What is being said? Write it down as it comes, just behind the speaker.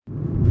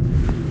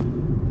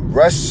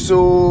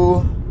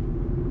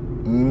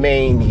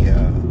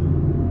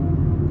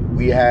WrestleMania.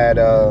 We had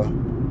a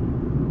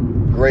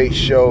great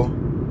show,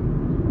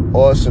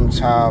 awesome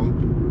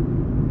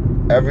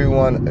time.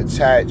 Everyone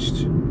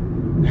attached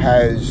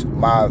has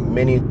my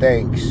many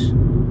thanks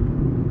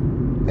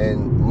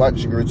and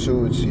much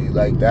gratuity.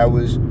 Like,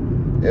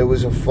 it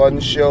was a fun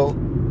show.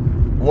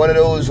 One of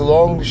those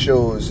long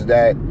shows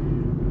that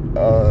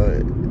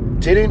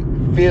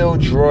didn't feel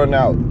drawn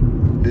out.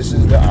 This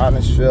is the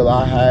honest feel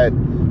I had,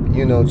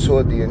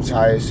 toward the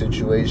entire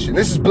situation.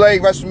 This is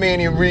Blake,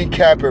 WrestleMania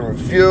recap and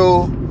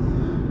review.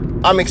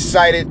 I'm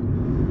excited.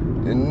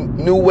 The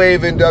new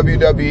wave in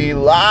WWE, a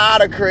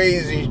lot of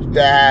crazy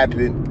that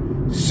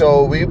happened.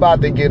 So we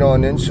about to get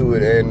on into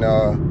it. And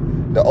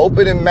the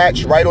opening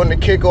match right on the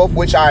kickoff,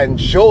 which I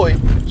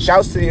enjoyed.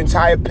 Shouts to the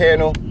entire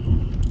panel.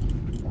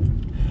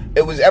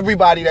 It was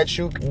everybody that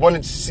you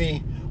wanted to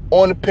see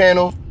on the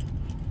panel.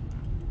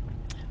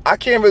 I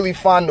can't really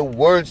find the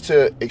words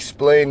to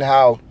explain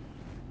how,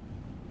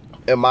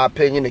 in my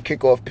opinion, the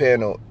kickoff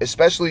panel,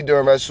 especially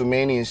during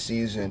WrestleMania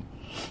season,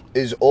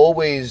 is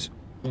always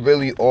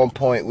really on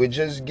point with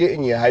just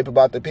getting you hype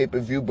about the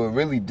pay-per-view, but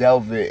really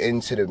delving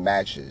into the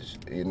matches,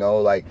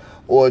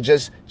 or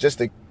just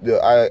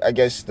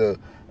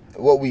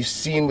what we've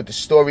seen with the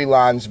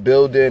storylines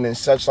building and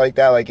such like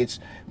that. Like, it's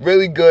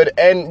really good,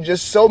 and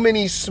just so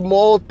many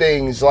small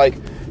things, like,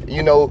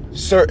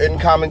 certain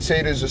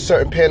commentators or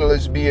certain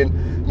panelists being,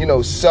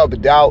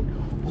 subbed out,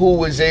 who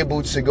was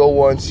able to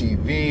go on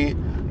TV,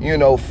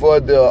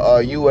 for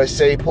the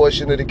USA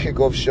portion of the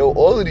kickoff show,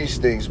 all of these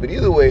things. But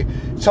either way,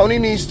 Tony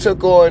Nese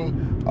took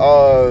on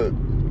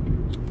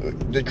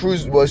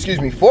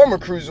former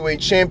Cruiserweight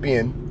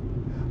champion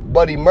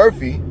Buddy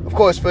Murphy, of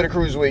course, for the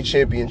Cruiserweight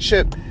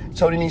championship.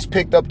 Tony Nese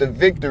picked up the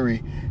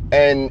victory,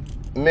 and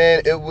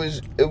man, it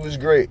was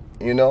great.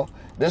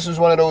 This was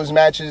one of those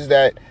matches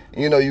that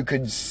you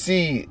could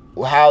see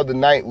how the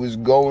night was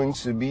going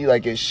to be,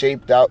 like it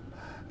shaped out,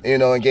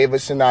 and gave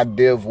us an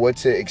idea of what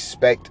to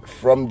expect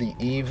from the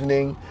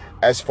evening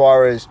as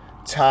far as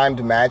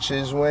timed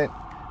matches went.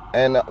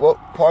 And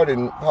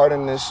pardon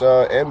this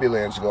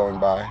ambulance going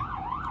by.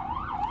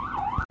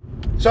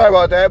 Sorry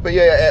about that, but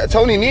yeah,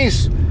 Tony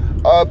Nese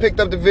picked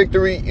up the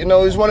victory. It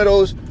was one of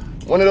those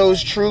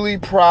truly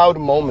proud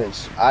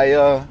moments.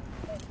 I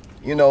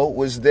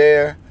was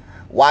there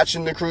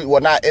watching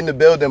not in the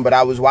building, but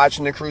I was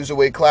watching the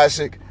Cruiserweight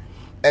Classic,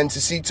 and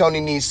to see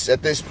Tony Nese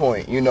at this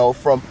point,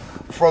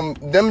 from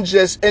them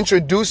just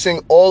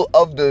introducing all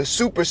of the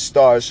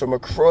superstars from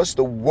across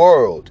the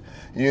world,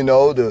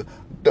 the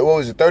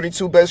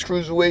 32 best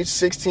cruiserweights,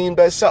 16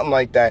 best, something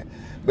like that.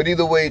 But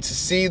either way, to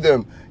see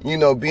them,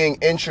 being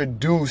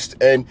introduced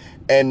and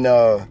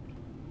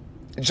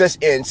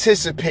just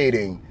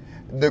anticipating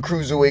the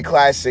Cruiserweight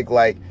Classic,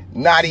 like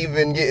not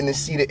even getting to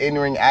see the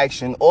in-ring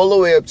action all the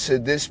way up to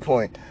this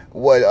point,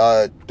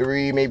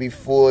 3, maybe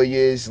 4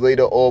 years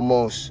later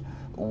almost,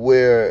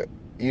 where,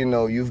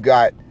 you've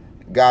got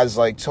guys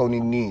like Tony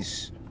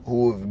Nese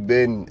who have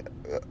been,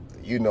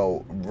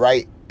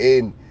 right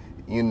in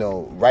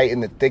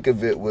the thick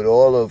of it with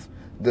all of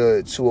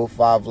the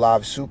 205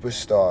 Live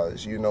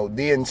superstars,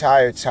 the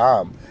entire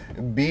time,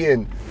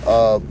 being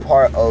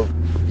part of,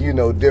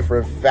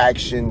 different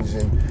factions,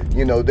 and,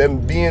 them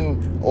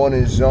being on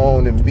his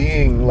own and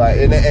being like,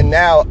 and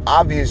now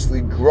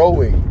obviously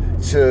growing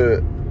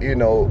to,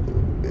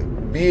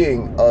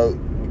 being a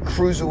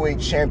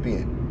Cruiserweight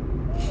champion.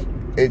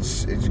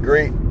 It's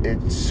great.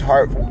 It's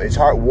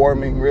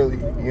heartwarming, really.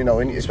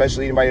 And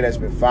especially anybody that's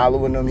been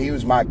following him. He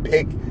was my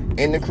pick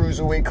in the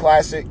Cruiserweight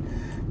Classic,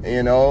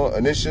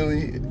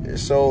 initially.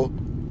 So,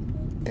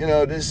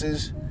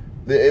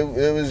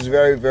 it was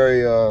very,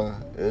 very,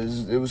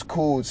 it was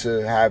cool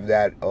to have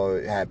that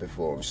happen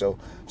for him. So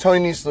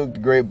Tony Nese looked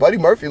great. Buddy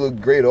Murphy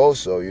looked great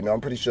also.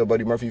 I'm pretty sure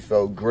Buddy Murphy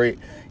felt great,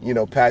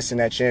 passing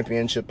that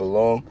championship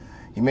along.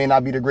 He may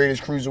not be the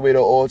greatest cruiserweight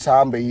of all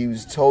time, but he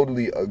was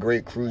totally a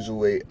great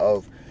cruiserweight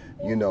of,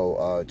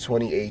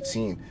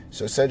 2018.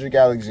 So Cedric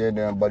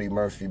Alexander and Buddy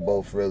Murphy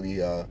both really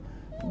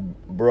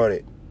brought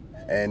it.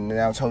 And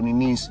now Tony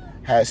Nese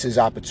has his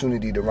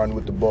opportunity to run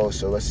with the ball,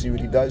 so let's see what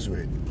he does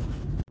with it.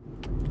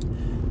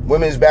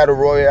 Women's Battle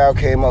Royale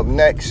came up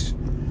next.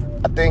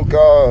 I think,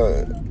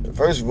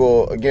 first of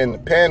all, again, the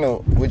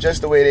panel, with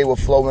just the way they were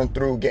flowing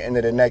through, getting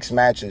to the next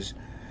matches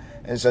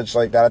and such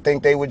like that, I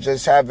think they were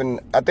just I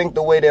think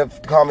the way their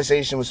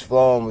conversation was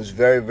flowing was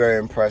very, very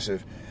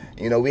impressive.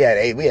 We had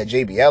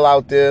JBL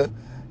out there,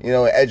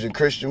 Edge and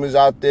Christian was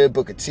out there,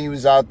 Booker T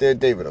was out there,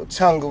 David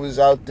Otunga was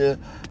out there,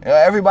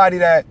 everybody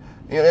that,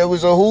 it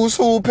was a who's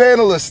who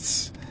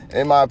panelists,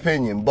 in my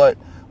opinion. But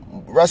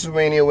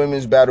WrestleMania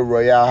Women's Battle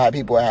Royale,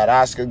 people had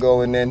Asuka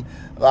going in,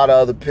 a lot of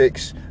other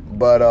picks,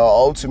 but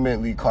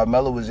ultimately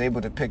Carmella was able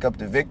to pick up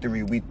the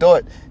victory. We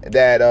thought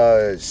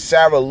that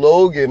Sarah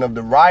Logan of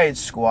the Riot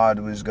Squad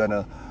was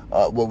gonna,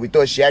 we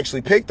thought she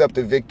actually picked up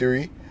the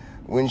victory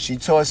when she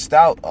tossed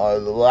out the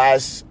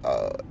last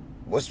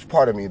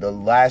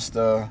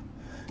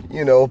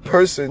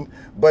person.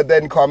 But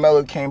then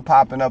Carmella came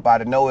popping up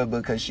out of nowhere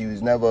because she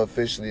was never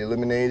officially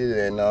eliminated,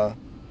 and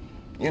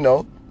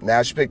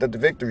now she picked up the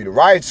victory. The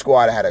Riot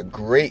Squad had a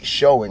great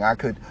showing. I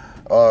could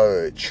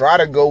try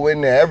to go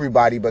into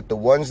everybody, but the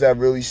ones that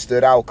really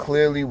stood out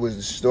clearly was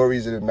the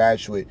stories of the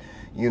match with,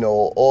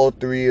 all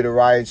three of the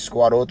Riot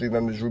Squad, all three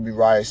members, Ruby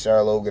Riott,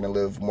 Sarah Logan, and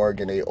Liv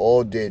Morgan. They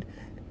all did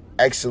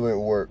excellent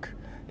work,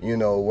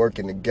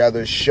 working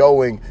together,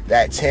 showing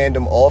that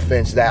tandem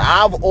offense that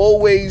I've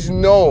always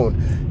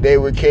known they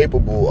were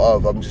capable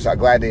of. I'm just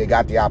glad they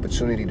got the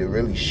opportunity to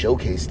really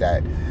showcase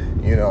that,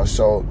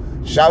 So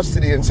shouts to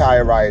the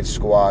entire Riot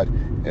Squad,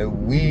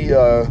 and we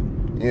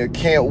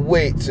can't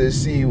wait to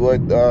see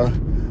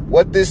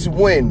what this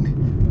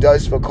win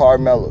does for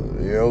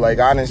Carmella.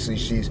 Honestly,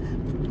 she's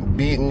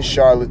beaten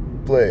Charlotte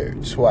Flair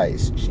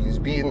twice. She's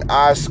beaten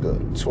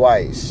Asuka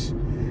twice.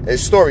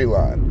 It's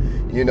storyline.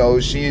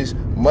 She's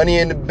Money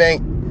in the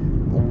Bank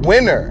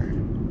winner.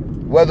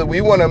 Whether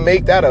we want to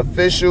make that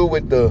official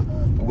with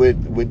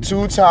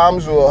 2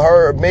 times or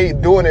her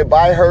doing it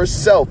by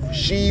herself,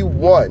 she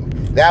won.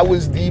 That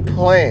was the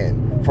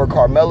plan for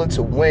Carmella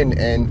to win,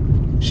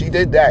 and she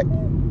did that.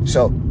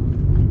 So,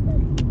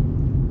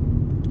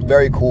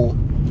 very cool.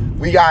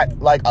 We got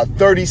like a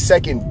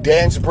 30-second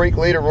dance break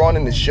later on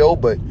in the show,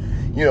 but,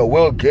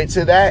 we'll get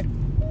to that.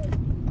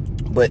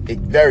 But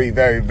very,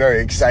 very,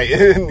 very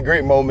exciting.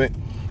 Great moment.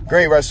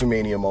 Great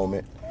WrestleMania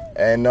moment.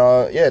 And,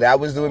 that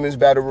was the Women's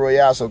Battle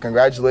Royale. So,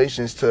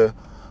 congratulations to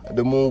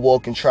the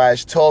Moonwalking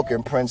Trash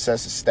Talking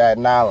Princess of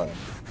Staten Island.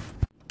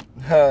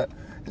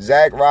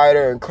 Zack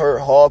Ryder and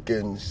Kurt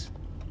Hawkins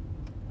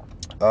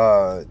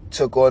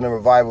took on the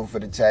Revival for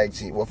the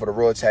for the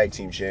Raw Tag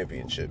Team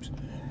Championships.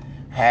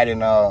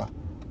 Hadn't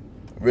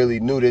really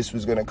knew this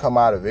was going to come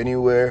out of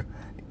anywhere.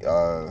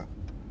 The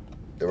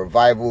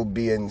Revival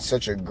being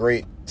such a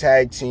great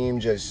tag team,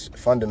 just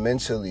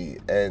fundamentally,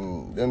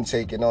 and them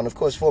taking on, of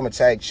course, former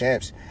tag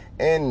champs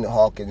in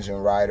Hawkins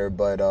and Ryder,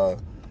 but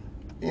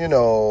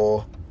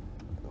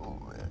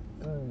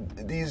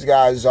these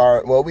guys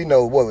are, we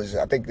know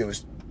I think there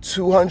was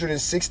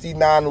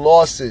 269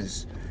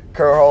 losses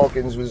Kurt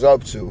Hawkins was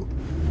up to,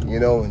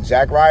 and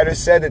Zack Ryder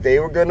said that they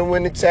were going to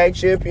win the tag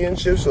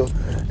championship, so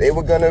they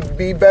were going to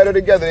be better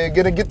together. They're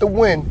going to get the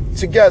win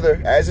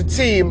together as a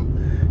team,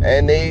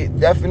 and they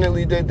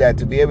definitely did that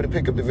to be able to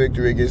pick up the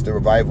victory against the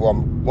Revival.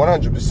 I'm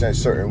 100%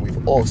 certain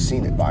we've all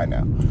seen it by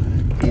now.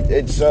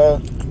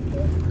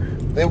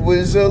 It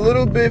was a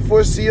little bit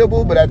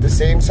foreseeable, but at the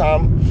same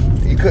time,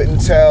 you couldn't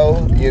tell,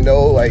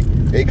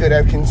 they could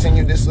have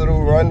continued this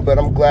little run, but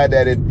I'm glad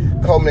that it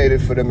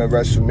culminated for them at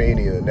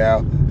WrestleMania.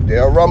 Now,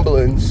 there are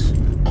rumblings.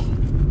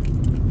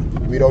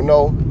 We don't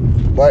know,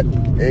 but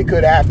it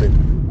could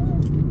happen.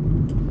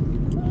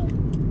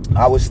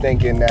 I was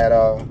thinking that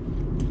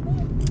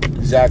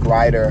Zack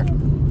Ryder,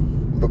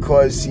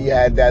 because he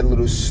had that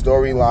little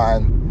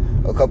storyline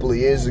a couple of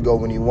years ago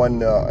when he won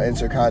the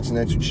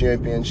Intercontinental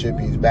Championship,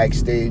 he's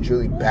backstage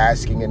really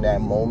basking in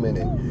that moment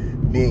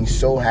and being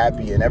so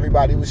happy, and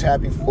everybody was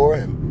happy for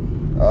him.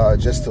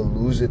 Just to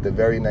lose it the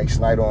very next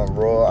night on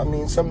Raw. I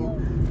mean, some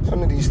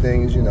of these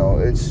things,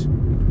 it's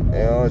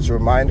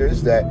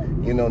reminders that,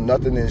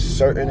 nothing is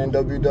certain in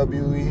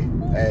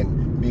WWE,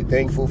 and be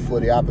thankful for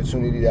the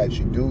opportunity that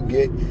you do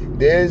get.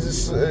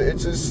 It's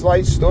a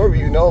slight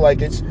story,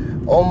 it's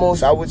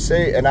almost, I would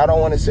say, and I don't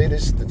want to say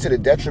this to the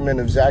detriment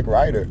of Zack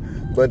Ryder,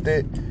 but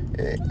this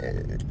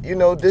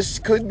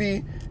could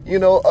be, a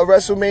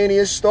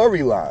WrestleMania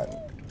storyline.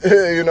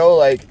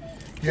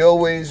 He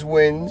always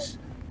wins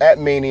at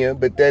Mania,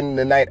 but then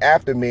the night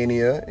after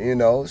Mania, he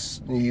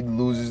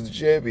loses the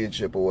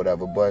championship or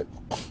whatever. But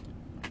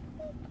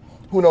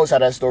who knows how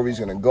that story's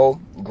going to go.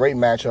 Great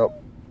matchup.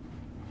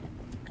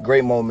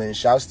 Great moment.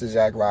 Shouts to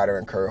Zack Ryder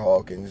and Kurt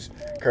Hawkins.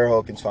 Kurt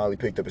Hawkins finally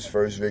picked up his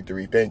first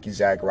victory. Thank you,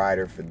 Zack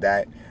Ryder, for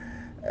that.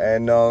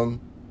 And, I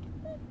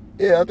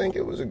think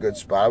it was a good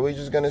spot. We're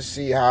just going to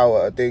see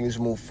how things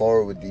move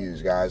forward with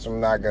these guys. I'm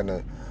not going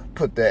to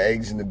put the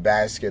eggs in the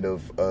basket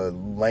of a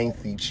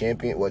lengthy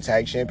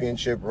tag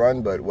championship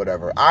run, but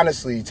whatever.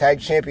 Honestly, tag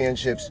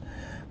championships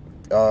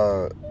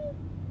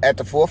at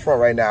the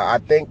forefront right now. I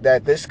think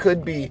that this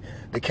could be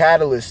the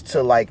catalyst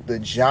to the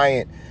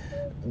giant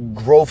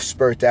growth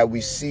spurt that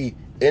we see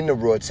in the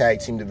Raw tag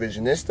team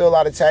division. There's still a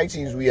lot of tag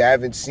teams we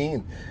haven't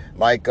seen.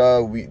 I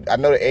know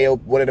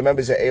one of the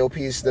members of AOP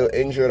is still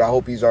injured. I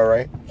hope he's all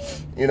right.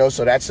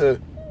 So that's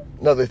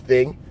another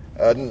thing.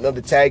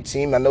 Another tag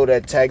team. I know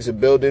that tags are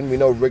building. We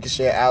know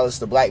Ricochet and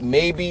Aleister Black.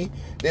 Maybe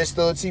they're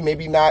still a team.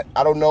 Maybe not.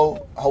 I don't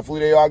know. Hopefully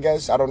they are, I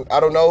guess. I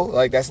don't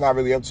know. That's not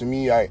really up to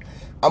me.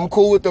 I'm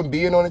cool with them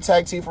being on the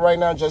tag team for right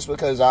now just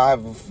because I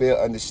have a fair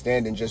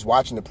understanding just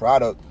watching the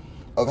product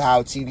of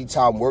how TV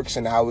time works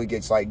and how it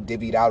gets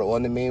divvied out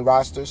on the main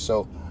roster.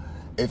 So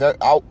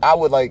I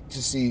would like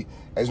to see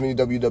as many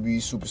WWE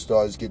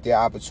superstars get their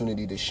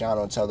opportunity to shine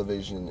on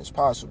television as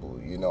possible.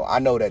 I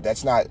know that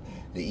that's not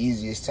the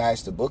easiest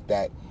task to book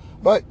that,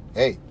 but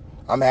hey,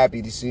 I'm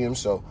happy to see him.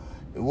 So,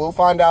 we'll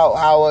find out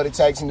how the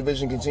tag team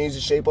division continues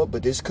to shape up.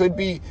 But this could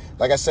be,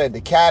 like I said,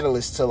 the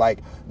catalyst to like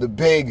the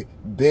big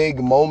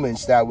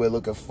moments that we're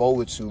looking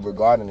forward to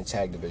regarding the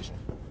tag division.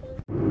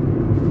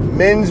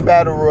 Men's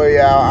Battle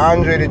Royale,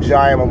 Andre the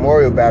Giant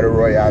Memorial Battle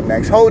Royale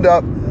next. Hold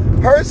up.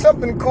 Heard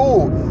something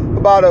cool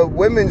about a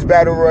women's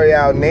Battle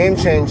Royale name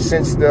change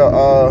since the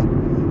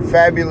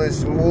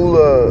Fabulous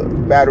Moolah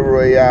Battle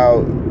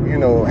Royale,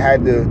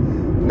 had to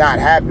not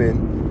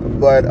happen.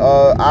 But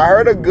I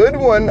heard a good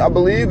one. I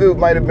believe it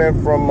might have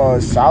been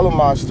from Solid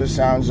Monster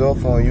Sounds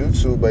Off on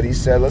YouTube. But he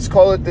said, let's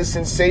call it the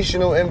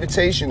Sensational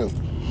Invitational.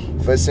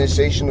 For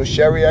Sensational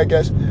Sherry, I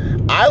guess.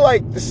 I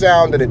like the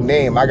sound of the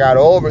name. I got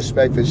all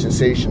respect for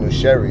Sensational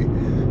Sherry.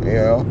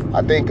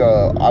 I think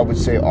I would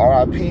say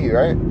R.I.P.,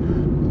 right?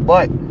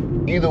 But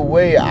either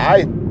way,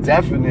 I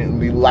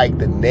definitely like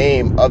the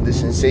name of the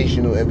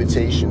Sensational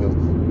Invitational.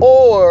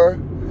 Or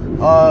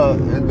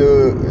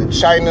the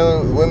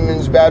China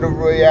Women's Battle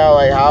Royale,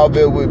 like how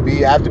it would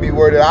have to be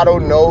worded. I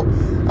don't know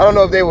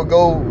if they would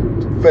go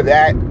for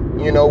that.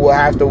 We'll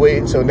have to wait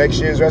until next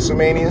year's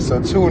WrestleMania,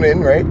 so tune in,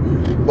 right?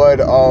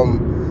 But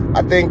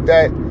I think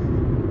that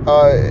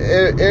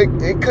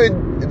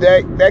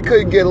it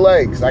could get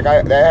legs. Like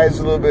that has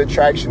a little bit of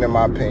traction in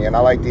my opinion. I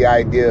like the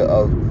idea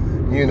of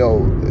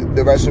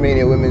the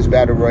WrestleMania Women's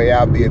Battle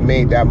Royale being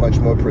made that much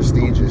more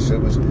prestigious. It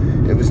was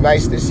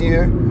nice this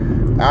year.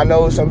 I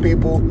know some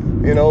people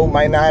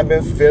might not have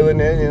been feeling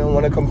it,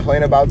 want to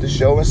complain about the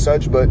show and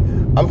such, but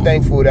I'm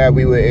thankful that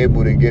we were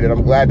able to get it.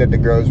 I'm glad that the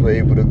girls were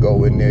able to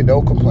go in there.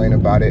 Don't complain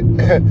about it.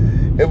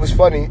 It was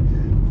funny.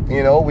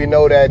 We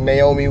know that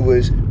Naomi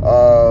was,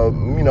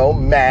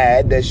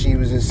 mad that she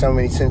was in so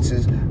many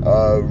senses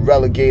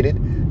relegated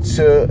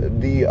to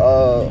the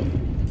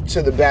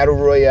Battle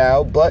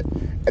Royale, but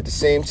at the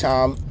same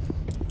time,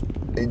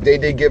 they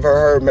did give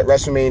her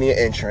WrestleMania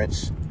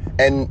entrance,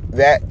 and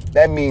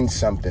that means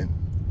something.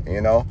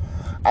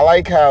 I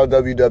like how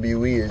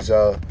WWE is,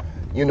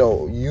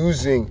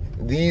 using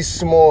these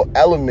small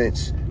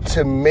elements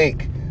to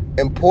make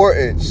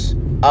importance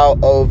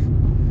out of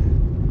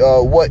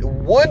what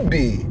would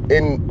be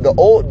in the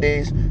old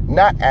days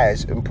not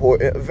as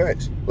important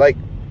events. Like,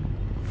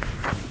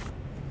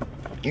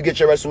 you get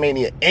your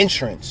WrestleMania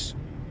entrance,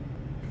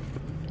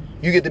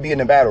 you get to be in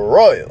the Battle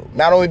Royal.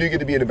 Not only do you get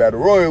to be in the Battle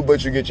Royal,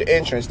 but you get your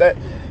entrance.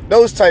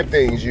 Those type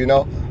things,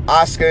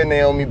 Asuka and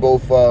Naomi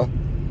both,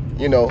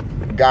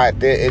 got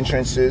their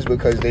entrances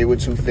because they were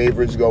two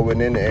favorites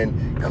going in,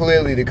 and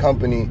clearly the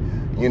company,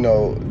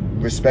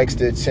 respects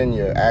their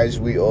tenure, as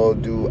we all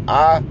do.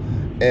 I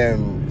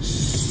am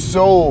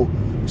so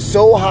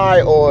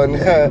high on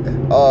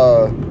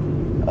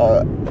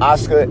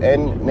Asuka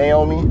and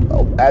Naomi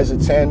as a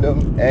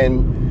tandem,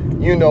 and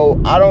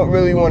I don't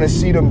really want to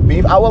see them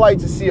beef. I would like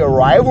to see a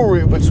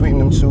rivalry between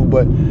them two,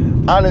 but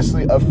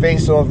honestly, a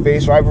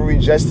face-on-face rivalry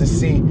just to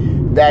see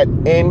that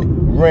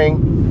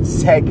in-ring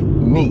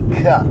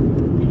technique.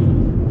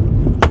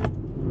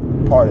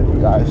 Pardon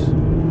me, guys.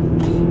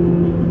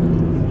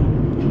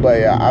 But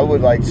yeah, I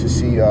would like to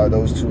see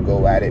those two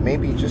go at it.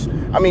 Maybe just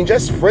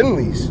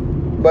friendlies.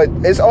 But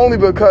it's only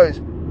because,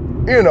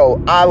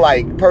 I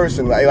like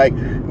personally, like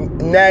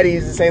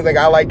Natty's the same thing.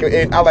 I like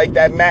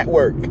that mat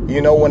work.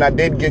 When I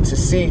did get to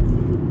see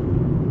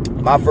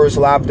my first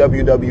live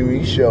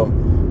WWE show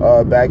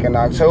back in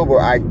October,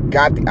 I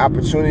got the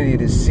opportunity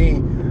to see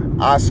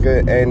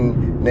Asuka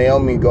and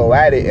Naomi go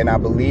at it, and I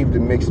believe the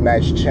mixed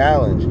match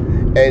challenge,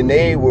 and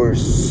they were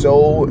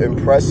so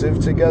impressive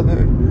together.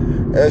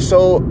 And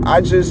so I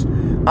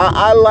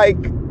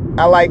liked it.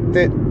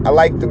 I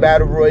liked the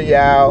Battle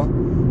Royale.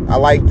 I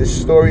liked the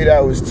story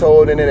that was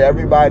told in it.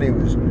 Everybody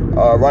was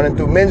running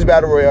through men's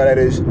Battle Royale, that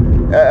is.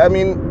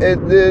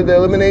 The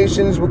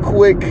eliminations were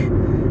quick.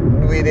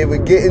 They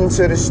would get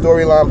into the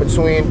storyline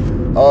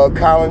between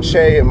Colin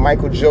Che and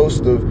Michael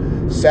Jost of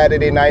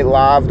Saturday Night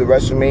Live, the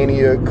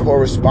WrestleMania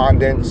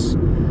correspondents.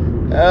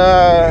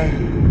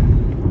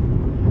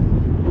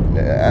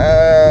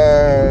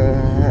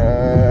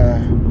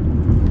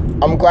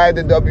 I'm glad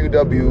the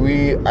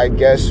WWE, I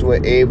guess, were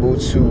able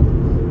to,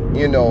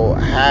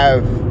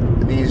 have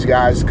these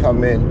guys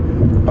come in.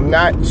 I'm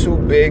not too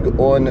big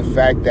on the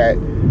fact that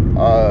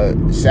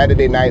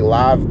Saturday Night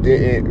Live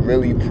didn't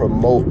really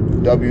promote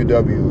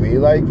WWE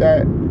like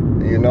that,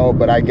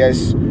 but I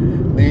guess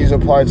these are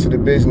parts of the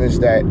business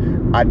that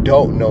I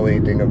don't know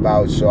anything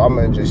about, so I'm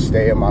going to just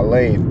stay in my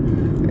lane,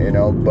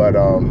 but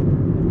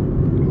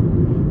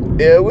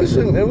yeah, it was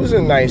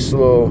a nice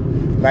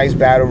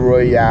Battle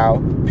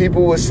Royale.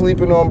 People were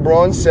sleeping on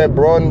Braun, said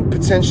Braun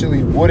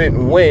potentially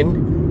wouldn't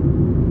win.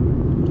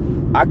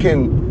 I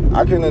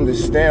can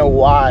understand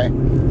why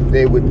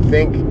they would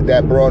think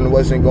that Braun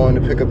wasn't going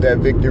to pick up that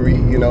victory,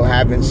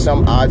 having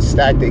some odds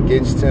stacked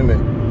against him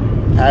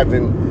and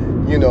having,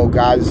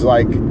 guys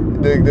like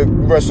the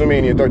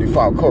WrestleMania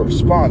 35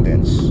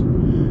 correspondents,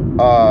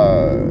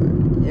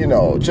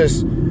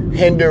 just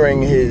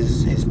hindering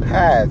his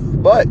path.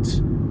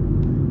 But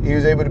he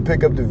was able to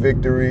pick up the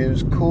victory. It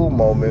was a cool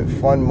moment,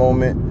 fun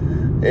moment.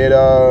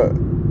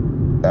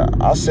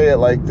 I'll say it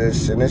like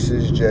this, and this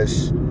is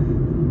just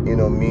you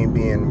know, me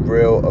being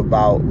real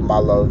about my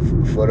love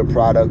for the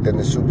product and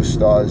the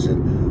superstars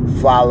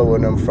and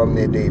following them from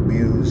their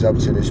debuts up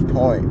to this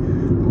point.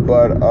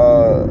 But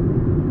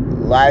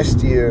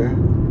last year,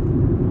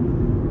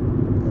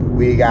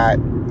 we got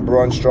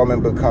Braun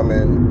Strowman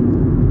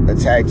becoming a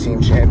tag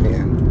team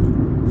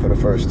champion for the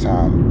first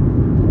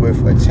time with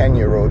a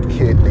 10-year-old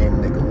kid named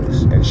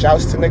Nicholas. And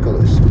shouts to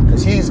Nicholas,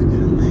 because he's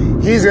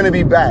going to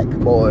be back,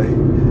 boy.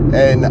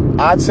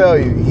 And I tell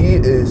you,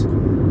 he's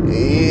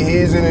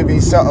going to be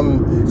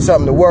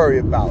something to worry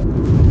about.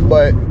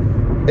 But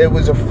it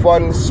was a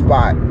fun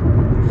spot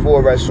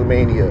for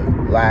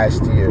WrestleMania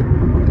last year.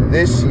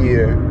 This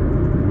year,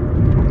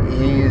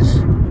 he's,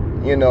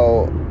 you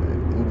know,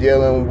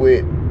 dealing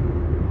with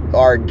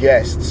our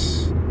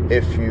guests,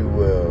 if you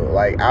will,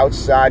 like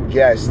outside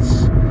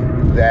guests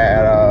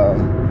that,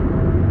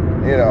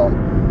 you know,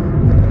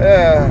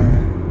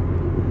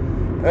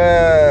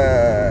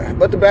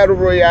 but the Battle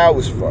Royale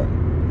was fun.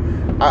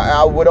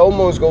 I would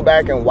almost go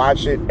back and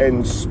watch it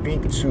and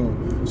speak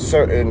to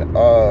certain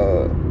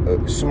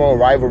small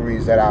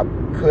rivalries that I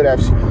could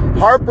have seen.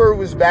 Harper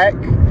was back.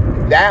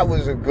 That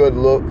was a good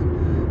look.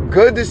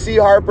 Good to see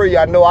Harper.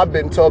 Y'all know I've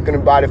been talking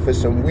about it for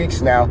some weeks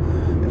now.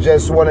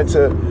 Just wanted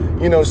to,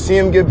 you know, see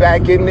him get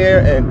back in there,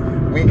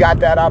 and we got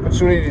that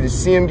opportunity to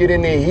see him get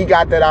in there. He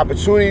got that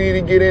opportunity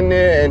to get in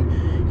there,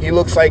 and he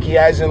looks like he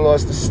hasn't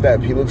lost a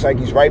step. He looks like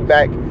he's right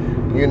back,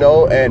 you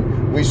know,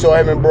 and we saw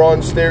him and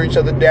Braun stare each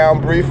other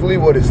down briefly.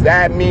 What does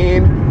that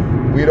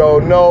mean? We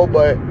don't know,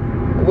 but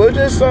we'll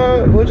just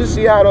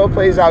see how it all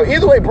plays out.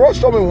 Either way, Braun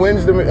Strowman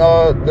wins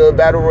the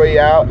Battle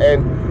Royale,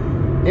 and,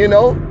 you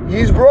know,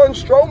 he's Braun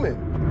Strowman.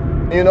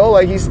 You know,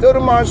 like, he's still the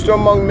monster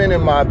among men,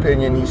 in my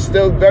opinion. He's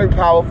still very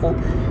powerful.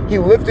 He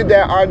lifted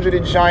that Andre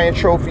the Giant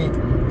trophy,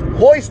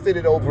 hoisted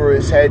it over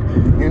his head.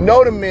 You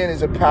know the man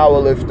is a power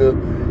lifter.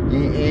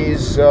 He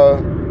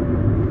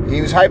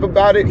was hype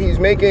about it. He's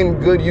making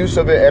good use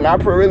of it. And I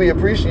really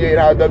appreciate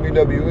how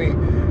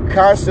WWE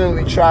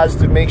constantly tries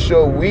to make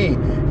sure we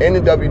in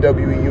the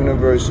WWE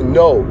universe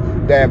know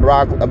that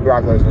Brock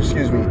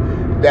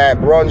Lesnar, that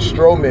Braun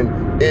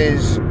Strowman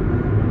is,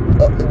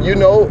 you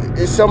know,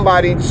 is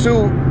somebody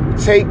to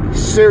take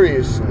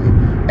seriously.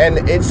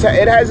 And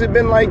it hasn't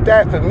been like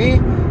that for me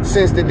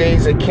since the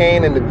days of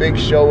Kane and the Big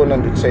Show and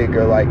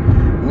Undertaker. Like,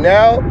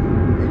 now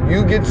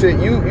you get to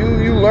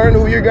you learn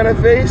who you're gonna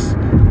face,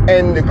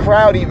 and the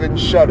crowd even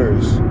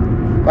shudders.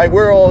 Like,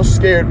 we're all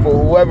scared for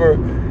whoever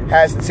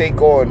has to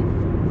take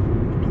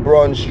on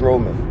Braun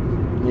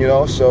Strowman. You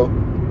know, so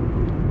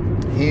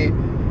he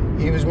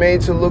was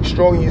made to look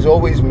strong. He's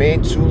always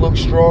made to look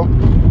strong.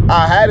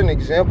 I had an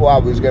example I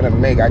was gonna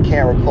make. I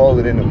can't recall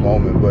it in the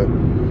moment, but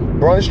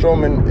Braun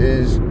Strowman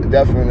is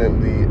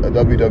definitely a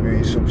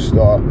WWE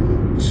superstar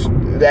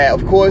that,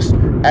 of course,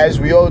 as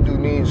we all do,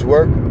 needs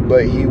work,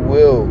 but he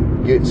will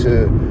get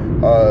to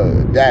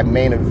that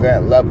main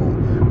event level.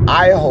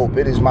 I hope,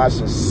 it is my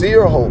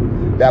sincere hope,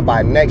 that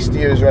by next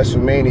year's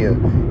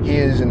WrestleMania, he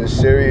is in a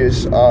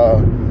serious,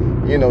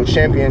 you know,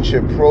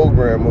 championship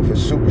program with a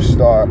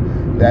superstar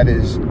that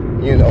is,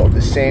 you know,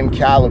 the same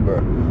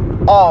caliber.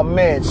 Oh,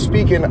 man,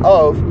 speaking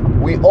of,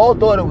 we all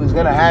thought it was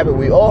going to happen.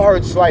 We all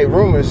heard slight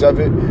rumors of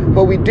it,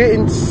 but we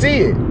didn't see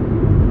it.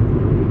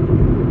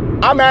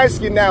 I'm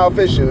asking now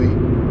officially,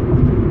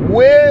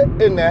 where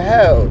in the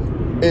hell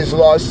is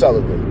Lars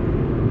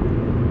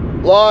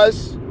Sullivan?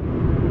 Lars,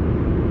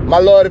 my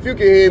Lord, if you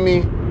can hear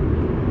me,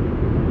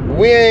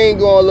 we ain't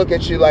going to look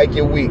at you like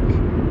you're weak.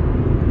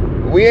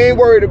 We ain't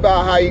worried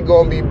about how you're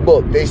going to be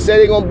booked. They said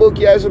they're going to book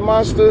you as a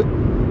monster.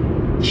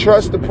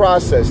 Trust the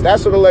process.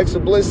 That's what Alexa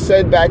Bliss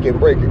said back in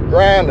Breaking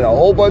Ground and a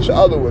whole bunch of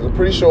other ones. I'm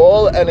pretty sure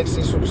all the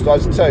NXT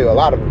superstars will tell you, a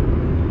lot of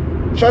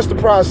them. Trust the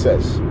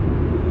process.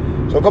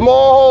 So come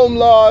on home,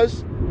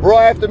 Lars. Raw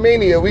after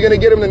Mania. Are we going to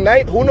get him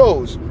tonight? Who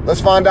knows?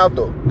 Let's find out,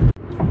 though.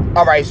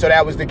 All right, so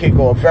that was the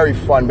kickoff. Very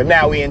fun. But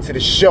now we into the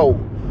show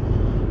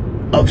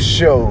of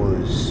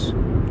shows.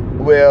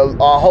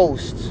 Well, our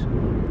host,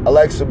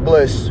 Alexa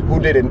Bliss, who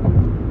did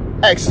an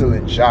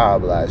excellent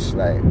job last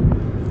night,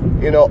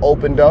 you know,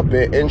 opened up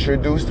and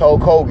introduced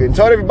Hulk Hogan.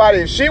 Told everybody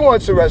if she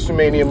wants a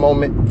WrestleMania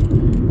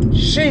moment,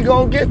 she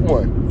gonna get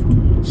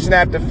one.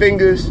 Snapped the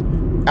fingers.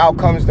 Out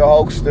comes the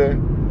Hulkster.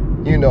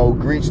 You know,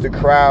 greets the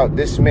crowd.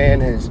 This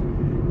man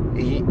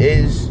he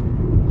is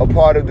a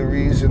part of the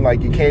reason.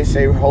 Like, you can't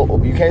say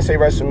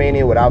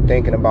WrestleMania without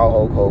thinking about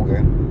Hulk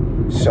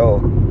Hogan.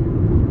 So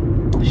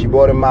she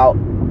brought him out.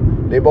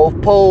 They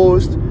both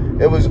posed.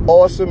 It was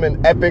awesome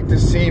and epic to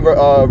see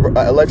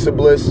Alexa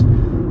Bliss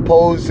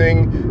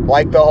posing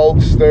like the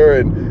Hulkster,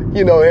 and,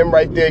 you know, him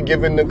right there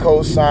giving the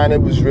cosign.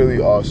 It was really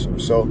awesome.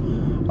 So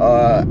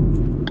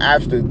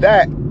after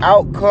that,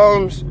 out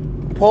comes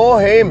Paul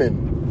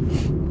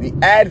Heyman, the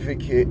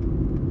Advocate,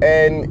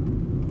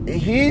 and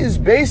he's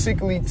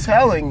basically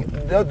telling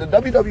the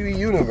WWE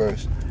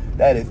Universe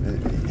that if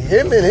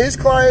him and his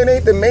client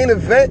ain't the main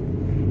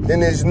event, then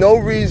there's no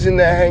reason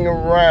to hang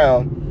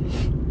around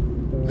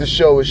the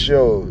show of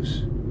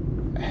shows.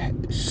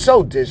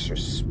 So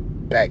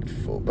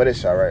disrespectful, but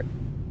it's all right.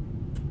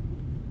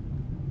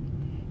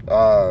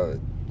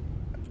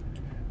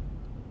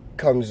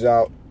 comes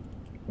out,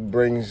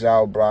 brings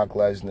out Brock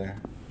Lesnar.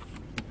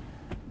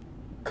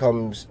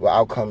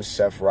 Out comes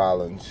Seth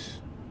Rollins,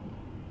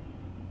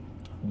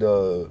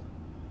 the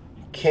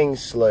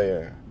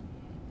Kingslayer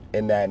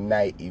in that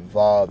night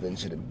evolved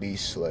into the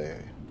Beast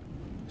Slayer.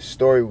 The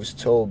story was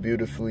told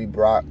beautifully.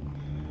 Brock,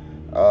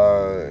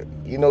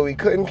 he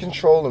couldn't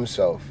control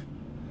himself.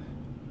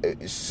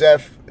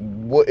 Seth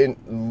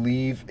wouldn't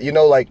leave.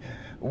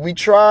 We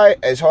try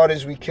as hard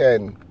as we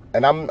can,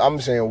 and I'm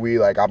saying we,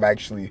 like I'm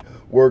actually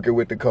working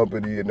with the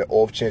company in the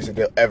off chance that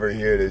they'll ever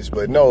hear this.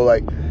 But no,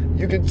 like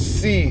you can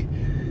see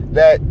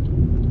that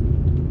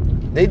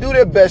they do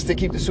their best to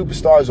keep the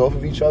superstars off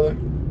of each other,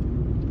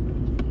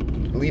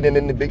 leading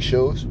into big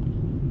shows.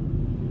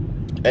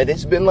 And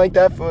it's been like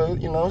that for,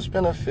 it's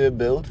been a fair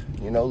build,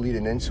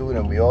 leading into it,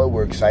 and we all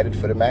were excited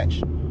for the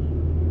match.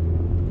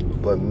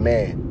 But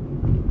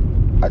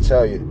man, I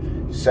tell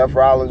you, Seth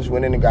Rollins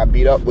went in and got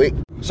beat up.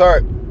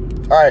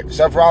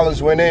 Seth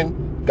Rollins went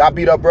in, got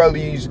beat up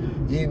early.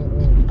 He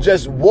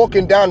just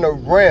walking down the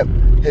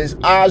ramp, his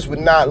eyes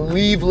would not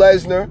leave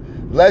Lesnar.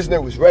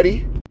 Lesnar was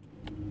ready.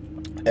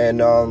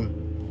 And,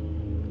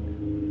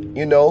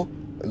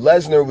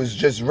 Lesnar was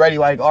just ready,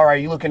 like, all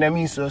right, you looking at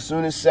me? So as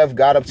soon as Seth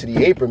got up to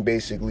the apron,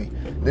 basically,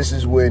 this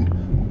is when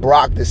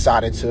Brock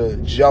decided to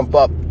jump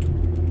up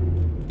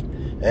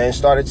and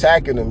start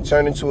attacking him,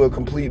 turned into a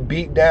complete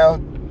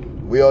beatdown.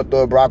 We all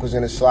thought Brock was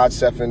going to slide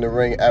Seth in the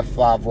ring,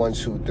 F5, 1,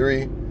 2,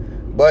 3.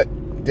 But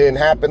didn't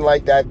happen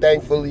like that,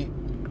 thankfully.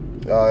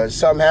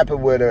 Something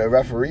happened where the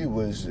referee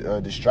was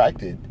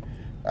distracted.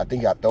 I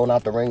think he got thrown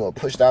out the ring or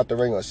pushed out the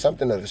ring or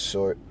something of the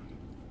sort.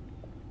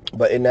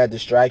 But in that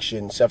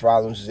distraction, Seth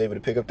Rollins was able to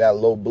pick up that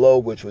low blow,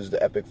 which was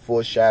the epic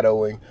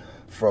foreshadowing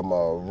from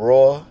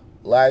Raw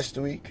last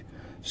week.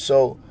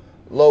 So,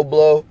 low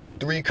blow,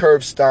 3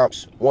 curb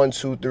stomps, 1,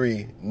 2,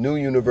 3, new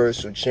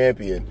Universal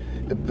Champion.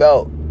 The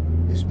belt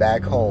is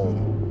back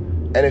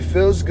home, and it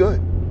feels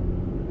good.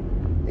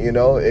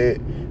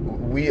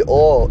 We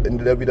all in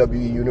the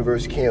WWE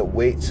Universe can't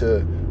wait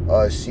to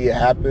see it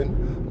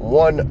happen.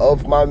 One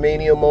of my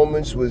Mania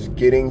moments was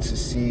getting to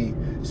see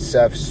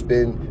Seth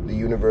spin the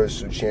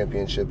Universal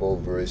Championship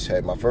over his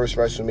head. My first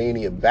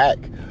WrestleMania back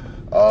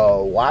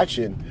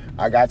watching,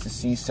 I got to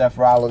see Seth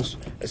Rollins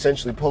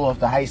essentially pull off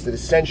the heist of the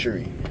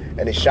century.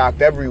 And it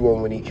shocked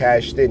everyone when he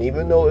cashed in,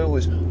 even though it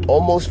was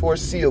almost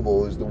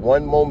foreseeable. It was the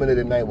one moment of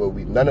the night where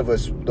none of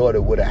us thought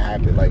it would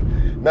have happened. Like,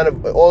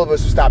 all of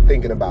us stopped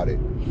thinking about it.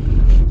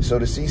 So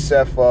to see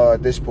Seth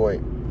at this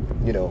point,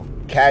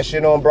 cash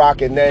in on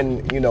Brock and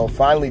then,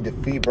 finally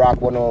defeat Brock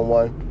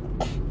one-on-one.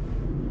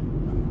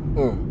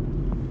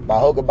 By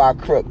hook or by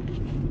crook.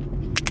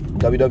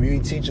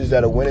 WWE teaches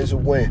that a win is a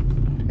win,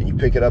 and you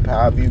pick it up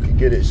however you can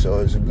get it. So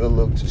it's a good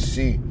look to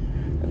see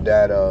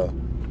that,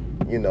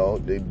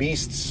 the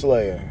Beast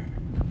Slayer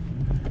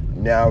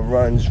now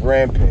runs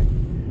rampant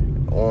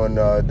on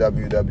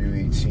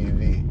WWE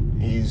TV.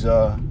 He's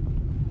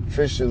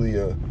officially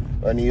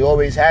and he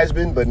always has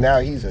been, but now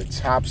he's a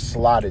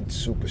top-slotted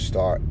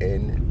superstar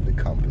in the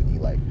company.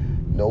 Like,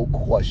 no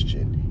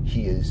question,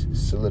 he is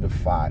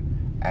solidified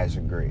as a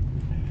great.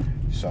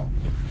 So,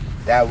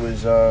 that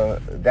was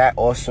that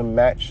awesome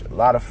match. A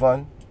lot of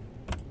fun.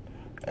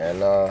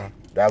 And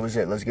that was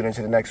it. Let's get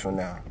into the next one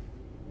now.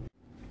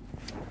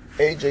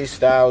 AJ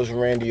Styles,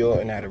 Randy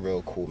Orton had a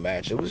real cool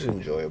match. It was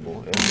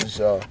enjoyable.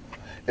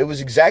 It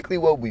was exactly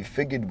what we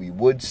figured we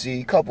would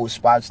see. A couple of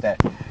spots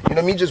that,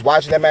 me just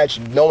watching that match,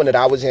 knowing that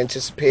I was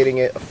anticipating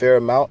it a fair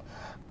amount,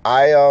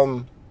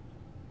 I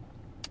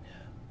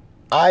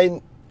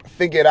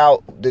figured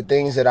out the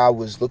things that I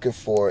was looking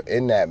for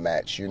in that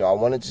match. I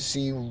wanted to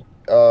see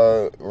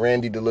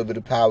Randy deliver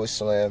the power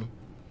slam.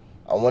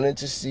 I wanted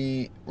to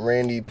see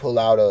Randy pull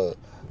out a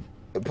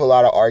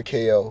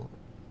RKO,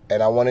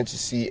 and I wanted to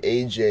see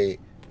AJ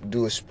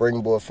do a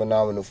springboard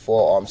phenomenal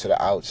forearm to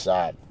the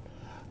outside.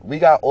 We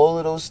got all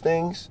of those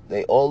things.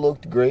 They all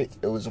looked great.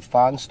 It was a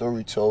fine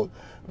story told.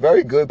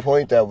 Very good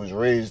point that was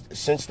raised.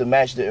 Since the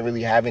match didn't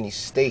really have any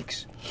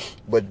stakes,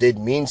 but did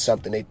mean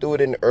something, they threw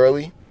it in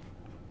early,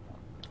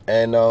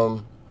 and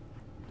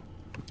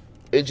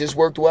it just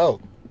worked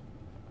well.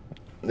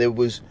 If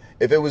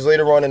it was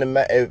later on in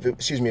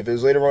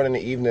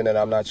the evening, then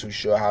I'm not too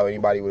sure how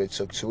anybody would have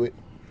took to it.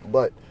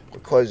 But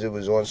because it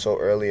was on so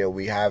early and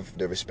we have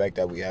the respect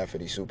that we have for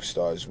these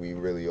superstars, we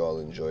really all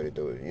enjoyed it.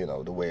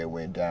 The way it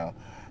went down.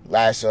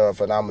 Last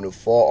phenomenal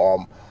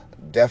forearm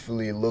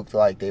definitely looked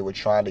like they were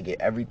trying to get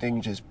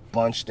everything just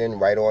bunched in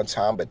right on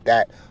time, but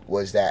that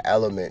was that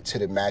element to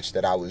the match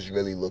that I was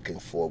really looking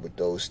for with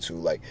those two.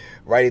 Like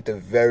right at the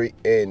very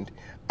end,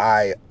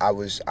 I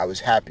was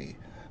happy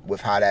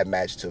with how that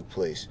match took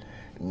place.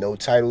 No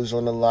titles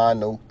on the line,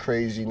 no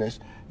craziness.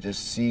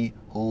 Just see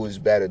who was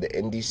better. The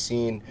indie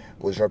scene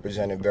was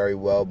represented very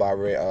well by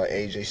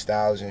AJ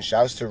Styles, and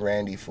shouts to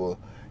Randy for,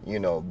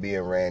 being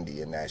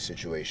Randy in that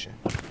situation.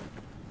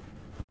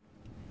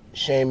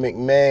 Shane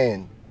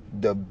McMahon,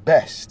 the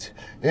best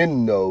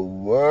in the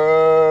world,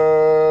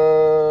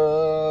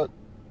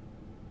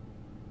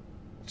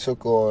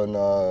 took on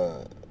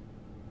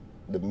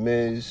The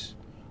Miz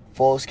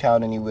Falls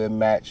Count Anywhere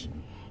match.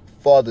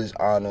 Father's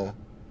honor.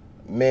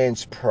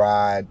 Man's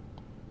pride.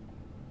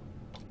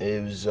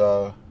 It was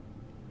a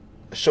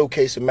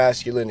showcase of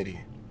masculinity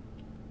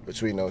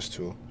between those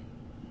two.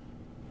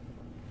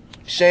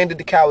 Shane did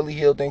the cowardly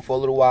heel thing for a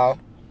little while.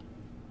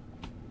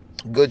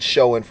 Good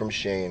showing from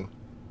Shane.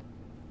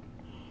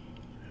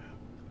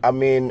 I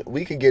mean,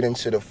 we could get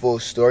into the full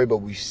story, but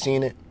we've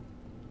seen it.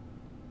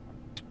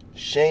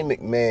 Shane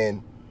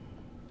McMahon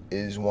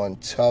is one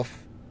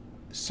tough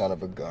son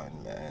of a gun,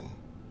 man.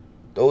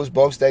 Those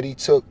bumps that he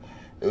took,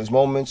 there was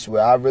moments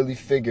where I really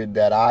figured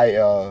that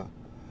I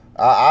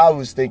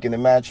was thinking the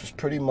match was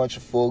pretty much a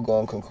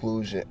foregone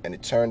conclusion, and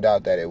it turned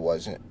out that it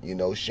wasn't. You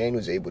know, Shane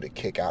was able to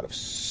kick out of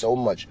so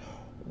much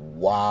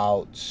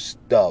wild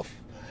stuff.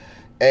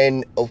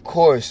 And, of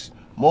course,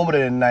 moment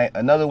of the night,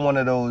 another one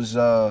of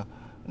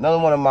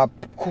my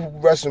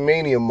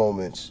WrestleMania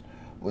moments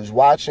was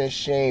watching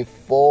Shane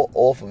fall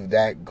off of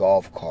that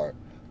golf cart.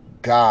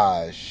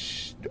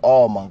 Gosh,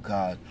 oh my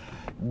God.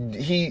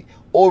 He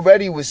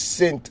already was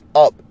sent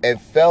up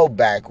and fell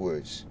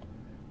backwards.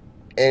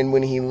 And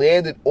when he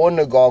landed on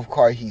the golf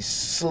cart, he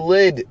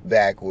slid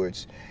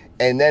backwards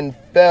and then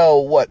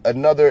fell,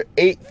 another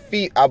 8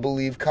 feet, I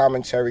believe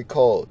commentary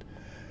called.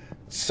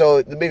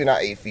 So, maybe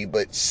not 8 feet,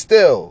 but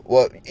still,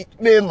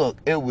 man, look,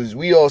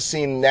 we all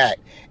seen that,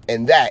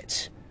 and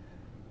that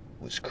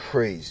was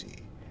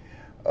crazy.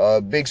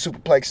 Big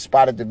superplex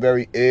spot at the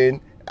very end.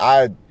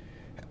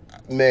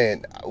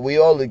 We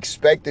all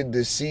expected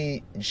to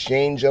see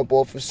Shane jump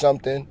off of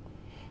something.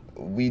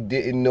 We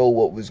didn't know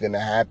what was going to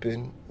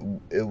happen.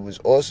 It was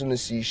awesome to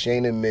see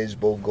Shane and Miz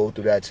both go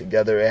through that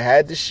together. It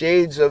had the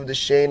shades of the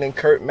Shane and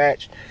Kurt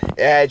match. It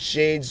had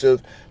shades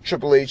of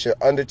Triple H and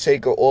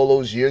Undertaker all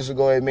those years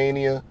ago at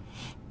Mania.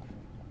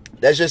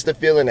 That's just the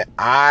feeling that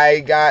I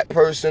got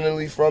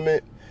personally from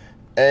it.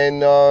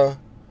 And,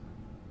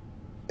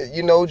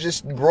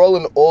 just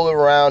brawling all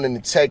around in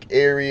the tech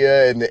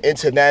area and the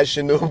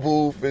international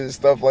booth and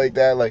stuff like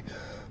that. Like,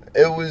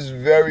 it was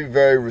very,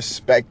 very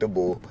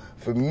respectable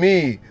for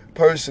me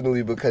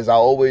personally, because I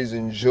always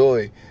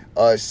enjoy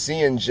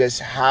seeing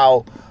just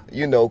how,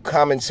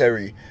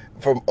 commentary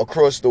from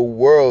across the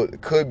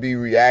world could be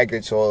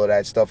reacted to all of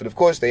that stuff. And of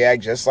course, they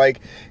act just like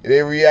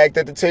they react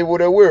at the table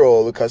that we're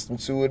all accustomed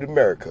to in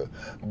America.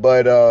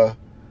 But,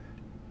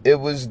 it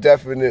was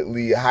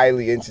definitely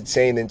highly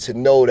entertaining to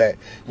know that,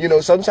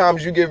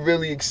 sometimes you get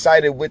really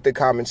excited with the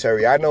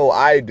commentary. I know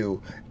I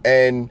do.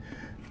 And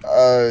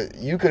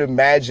you could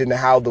imagine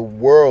how the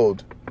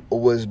world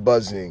was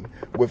buzzing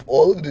with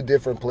all of the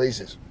different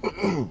places,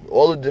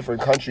 all the different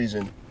countries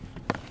and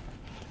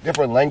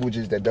different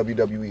languages that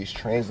WWE is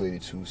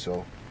translated to.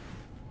 So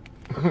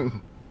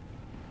I'm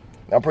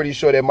pretty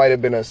sure there might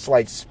have been a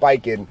slight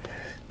spike in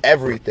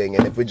everything.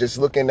 And if we're just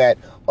looking at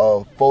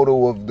a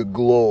photo of the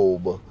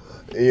globe,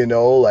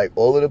 like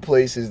all of the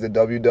places the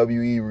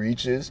WWE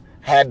reaches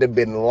had to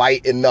been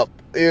lighting up,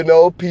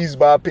 piece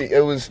by piece.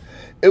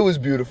 It was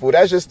beautiful.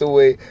 That's just the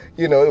way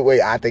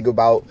I think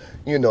about,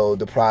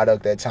 the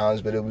product at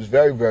times. But it was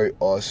very, very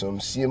awesome.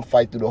 See him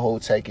fight through the whole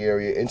tech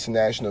area,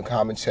 international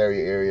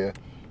commentary area,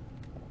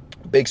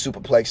 big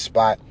superplex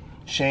spot.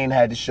 Shane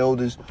had the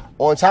shoulders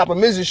on top of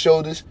Miz's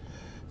shoulders.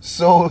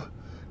 So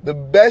the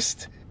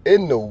best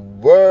in the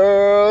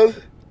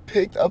world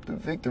picked up the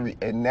victory,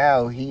 and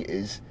now he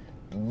is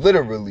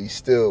literally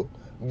still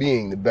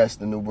being the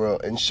best in the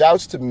world. And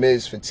shouts to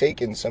Miz for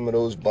taking some of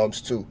those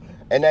bumps too,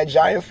 and that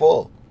giant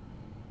fall.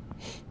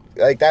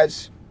 Like,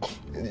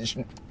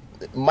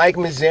 Mike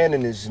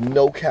Mizanin is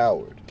no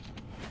coward.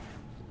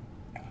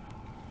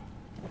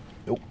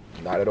 Nope,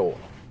 not at all.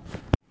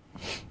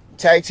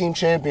 Tag team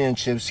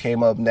championships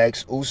came up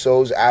next.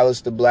 Usos,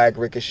 Aleister Black,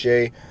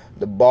 Ricochet,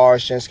 The Bar,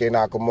 Shinsuke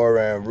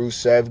Nakamura, and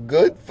Rusev.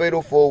 Good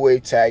fatal four-way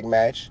tag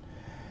match.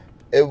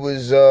 It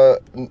was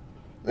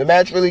the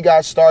match really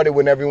got started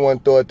when everyone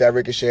thought that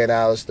Ricochet and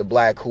Aleister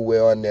Black, who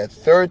were on their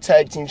third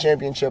tag team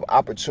championship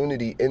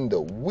opportunity in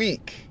the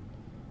week,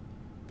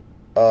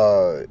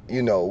 where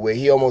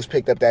he almost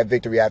picked up that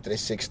victory after the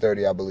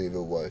 6:30, I believe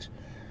it was.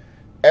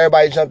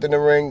 Everybody jumped in the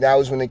ring. That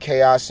was when the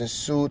chaos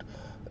ensued.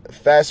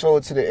 Fast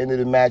forward to the end of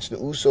the match, the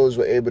Usos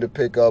were able to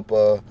pick up,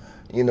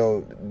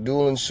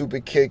 dueling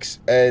super kicks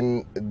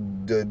and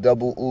the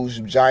double ooze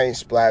giant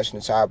splash in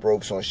the top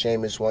ropes on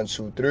Sheamus. 1,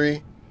 2,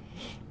 3.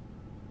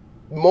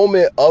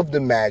 Moment of the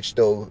match,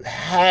 though,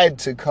 had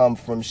to come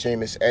from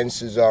Sheamus and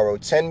Cesaro.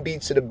 10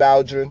 beats to the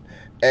Baldwin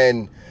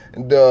and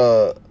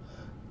the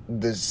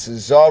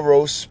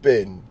Cesaro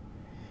spin.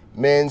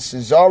 Man,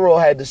 Cesaro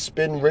had to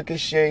spin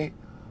Ricochet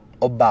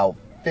about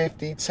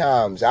 50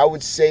 times. I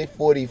would say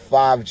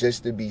 45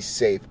 just to be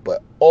safe.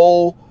 But,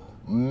 oh,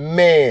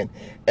 man.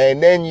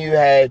 And then you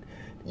had,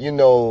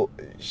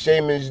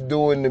 Sheamus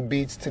doing the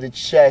beats to the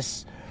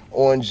chest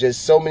on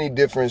just so many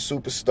different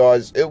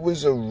superstars. It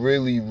was a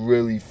really,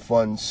 really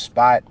fun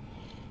spot.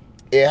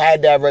 It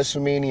had that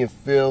WrestleMania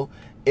feel.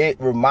 It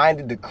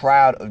reminded the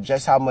crowd of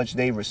just how much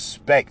they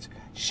respect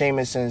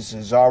Sheamus and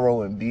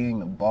Cesaro and beating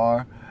the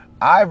Bar.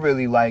 I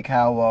really like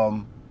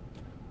how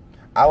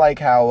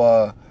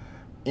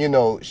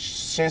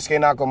Shinsuke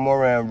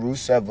Nakamura and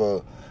Rusev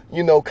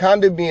are,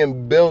 kind of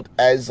being built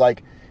as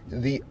like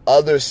the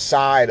other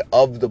side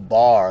of the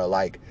bar.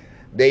 Like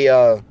they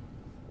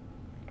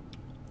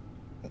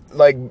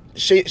like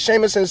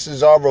Sheamus and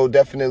Cesaro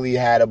definitely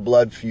had a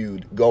blood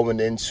feud going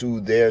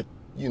into their,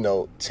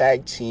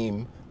 tag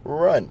team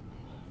run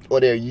or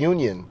their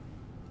union.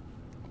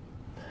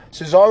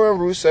 Cesaro and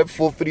Rusev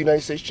fought for the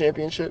United States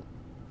Championship,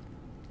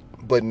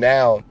 but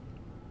now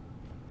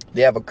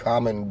they have a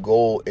common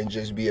goal in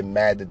just being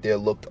mad that they're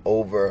looked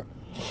over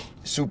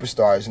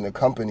superstars in the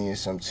company in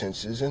some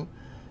senses, and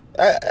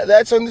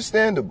that's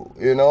understandable.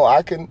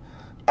 I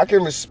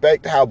can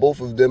respect how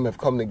both of them have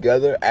come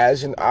together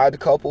as an odd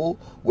couple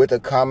with a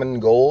common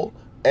goal,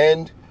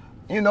 and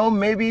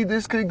maybe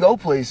this could go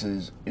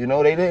places. They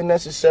didn't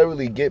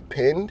necessarily get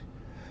pinned,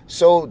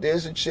 so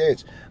there's a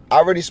chance. I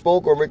already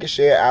spoke on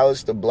Ricochet and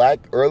Aleister Black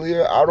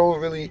earlier. I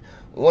don't really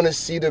want to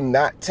see them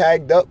not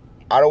tagged up.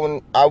 I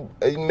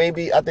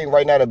think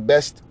right now the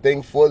best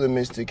thing for them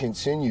is to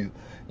continue,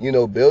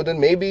 building.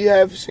 Maybe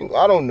have,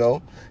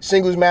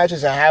 singles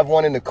matches and have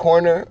one in the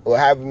corner or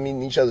have them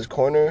in each other's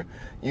corner,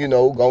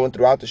 going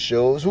throughout the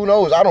shows. Who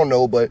knows? I don't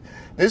know, but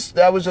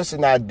that was just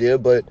an idea.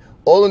 But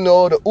all in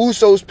all, the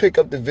Usos pick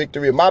up the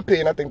victory. In my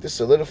opinion, I think this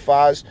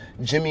solidifies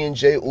Jimmy and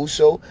Jey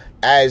Uso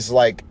as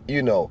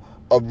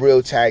a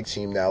real tag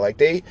team now. Like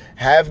they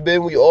have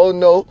been, we all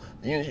know.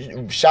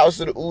 Shouts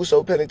to the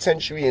Uso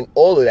Penitentiary and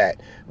all of that.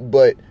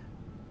 But,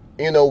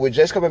 we're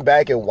just coming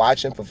back and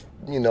watching for,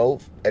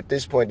 at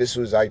this point, this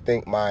was, I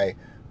think, my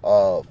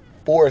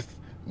fourth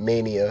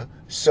Mania.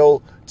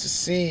 So to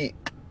see,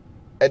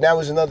 and that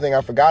was another thing I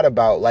forgot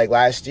about. Like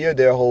last year,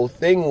 their whole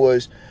thing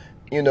was,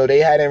 they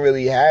hadn't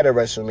really had a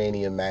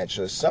WrestleMania match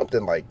or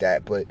something like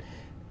that. But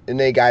then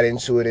they got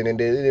into it and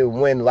they didn't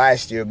win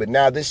last year. But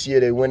now this year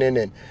they went in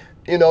and,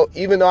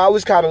 even though I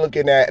was kind of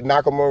looking at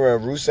Nakamura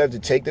and Rusev to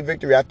take the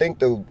victory, I think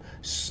the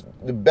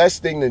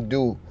best thing to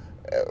do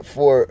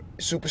for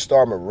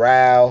superstar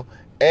morale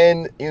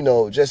and,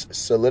 just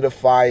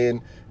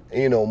solidifying,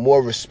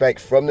 more respect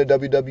from the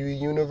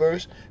WWE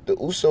Universe, the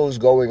Usos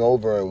going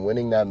over and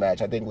winning that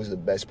match, I think was the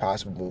best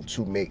possible move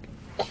to make.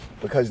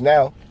 Because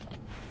now,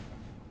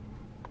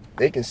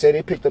 they can say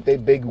they picked up their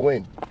big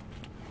win.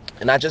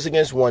 And not just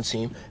against one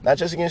team, not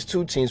just against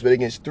two teams, but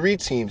against three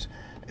teams.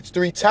 It's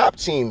three top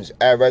teams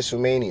at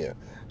WrestleMania.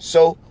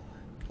 So,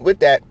 with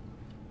that,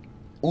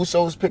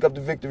 Usos pick up the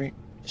victory.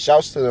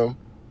 Shouts to them.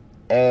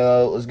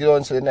 And let's get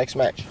on to the next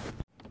match.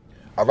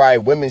 All right,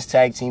 Women's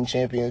Tag Team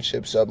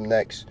Championships up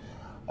next.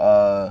 We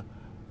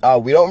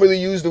don't really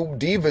use the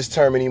Divas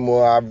term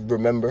anymore, I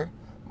remember.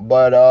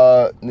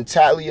 But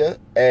Natalya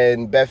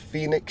and Beth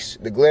Phoenix,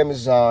 the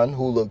Glamazon,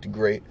 who looked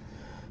great,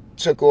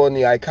 took on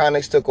the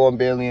Iconics, took on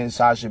Bayley and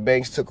Sasha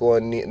Banks, took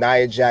on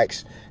Nia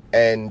Jax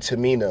and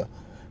Tamina.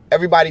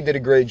 Everybody did a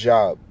great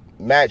job.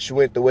 Match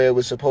went the way it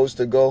was supposed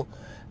to go.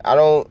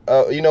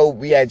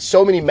 We had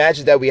so many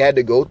matches that we had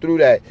to go through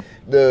that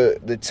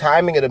the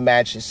timing of the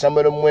matches, some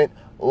of them went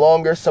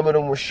longer, some of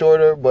them were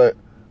shorter, but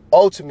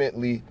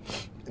ultimately,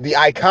 the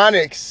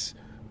Iconics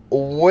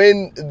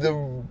win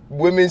the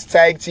Women's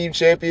Tag Team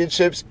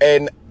Championships,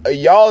 and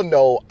y'all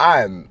know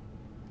I'm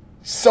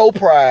so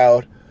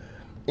proud,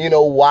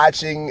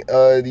 watching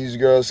these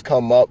girls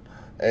come up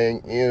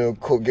and,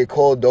 get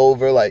called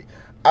over. Like,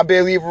 I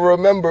barely even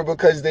remember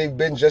because they've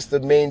been just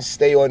the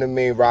mainstay on the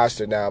main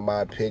roster now, in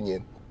my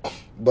opinion.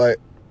 But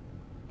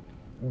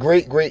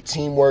great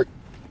teamwork.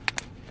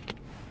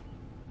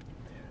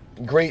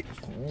 Great,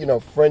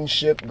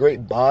 friendship,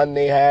 great bond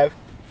they have.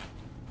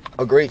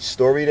 A great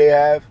story they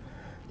have,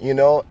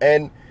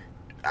 And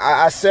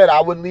I said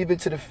I would leave it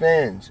to the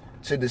fans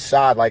to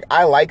decide. Like,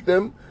 I like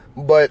them,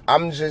 but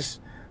I'm just,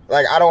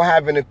 like, I don't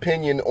have an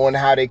opinion on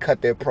how they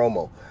cut their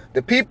promo.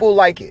 The people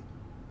like it.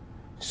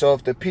 So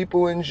if the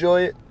people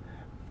enjoy it,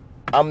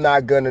 I'm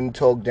not going to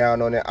talk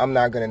down on it. I'm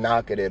not going to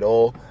knock it at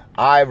all.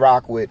 I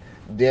rock with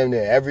damn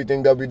near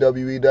everything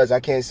WWE does.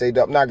 I'm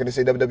not going to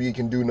say WWE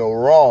can do no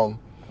wrong.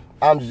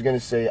 I'm just going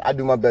to say I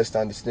do my best to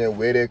understand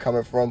where they're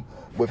coming from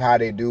with how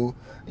they do.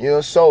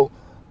 So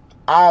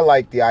I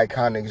like the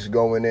Iconics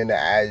going in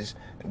as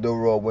the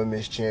Raw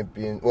Women's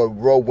Champion or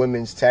Raw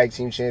Women's Tag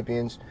Team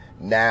Champions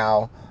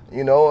now.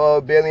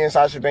 Bayley and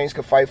Sasha Banks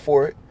could fight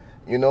for it.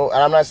 And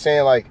I'm not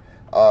saying like,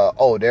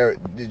 they're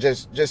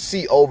just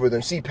see over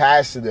them, see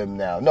past them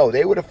now. No,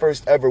 they were the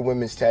first ever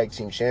Women's Tag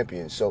Team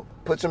Champions. So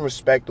put some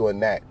respect on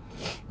that.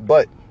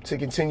 But to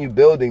continue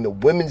building the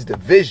women's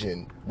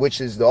division,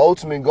 which is the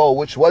ultimate goal,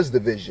 which was the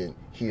vision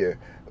here,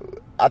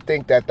 I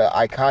think that the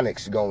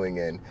Iconics going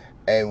in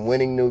and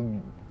winning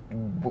the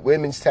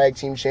Women's Tag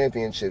Team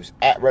Championships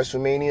at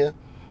WrestleMania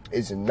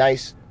is a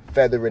nice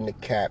feather in the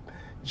cap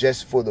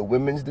just for the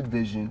women's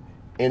division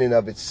in and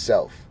of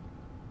itself.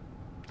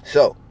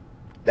 So,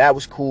 that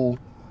was cool.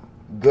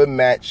 Good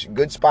match.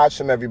 Good spots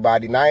from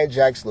everybody. Nia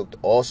Jax looked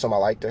awesome. I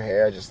liked her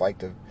hair. I just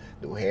liked the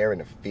hair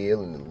and the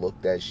feel and the look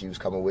that she was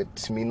coming with.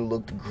 Tamina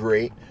looked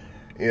great.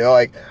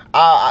 I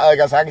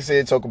can say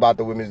and talk about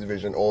the women's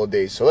division all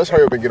day. So let's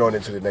hurry up and get on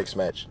into the next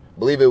match. I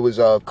believe it was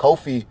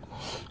Kofi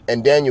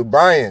and Daniel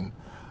Bryan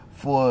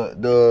for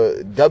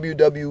the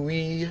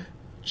WWE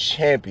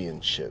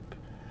Championship.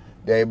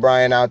 Daniel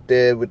Bryan out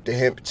there with the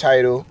hemp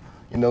title,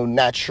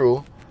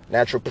 natural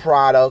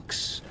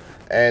products,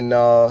 and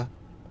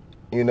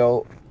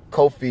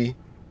Kofi.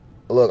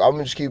 Look, I'm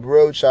gonna just keep it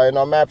real with y'all.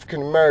 I'm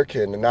African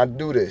American, and I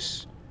do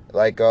this,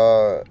 trying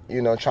to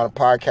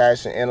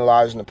podcast and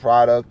analyzing the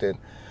product. And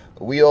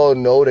we all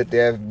know that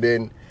there have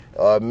been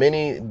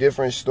many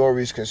different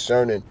stories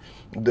concerning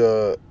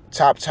the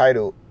top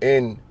title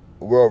in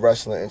World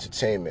Wrestling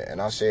Entertainment,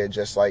 and I'll say it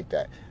just like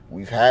that.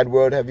 We've had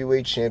World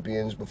Heavyweight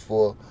Champions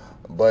before,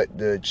 but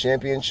the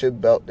championship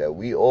belt that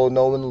we all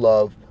know and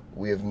love,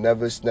 we have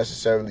never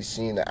necessarily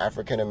seen the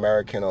African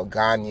American or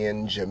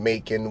Ghanaian,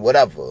 Jamaican,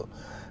 whatever.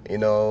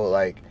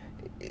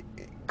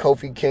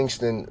 Kofi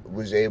Kingston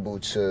was able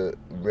to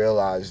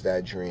realize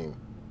that dream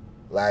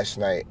last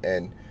night,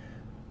 and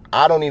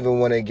I don't even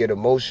want to get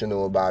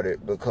emotional about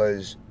it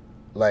because,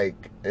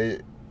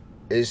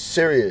 it's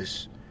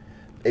serious.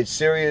 It's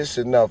serious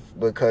enough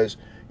because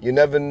you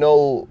never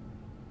know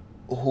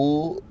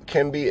who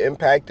can be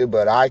impacted,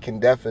 but I can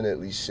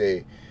definitely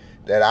say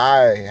that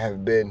I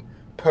have been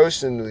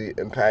personally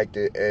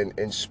impacted and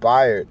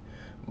inspired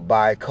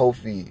by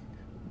Kofi,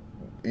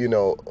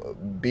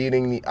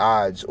 beating the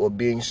odds or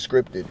being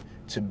scripted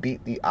to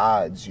beat the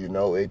odds.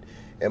 It,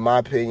 in my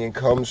opinion,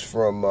 comes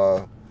from,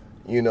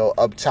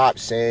 up top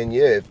saying,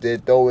 yeah, if they're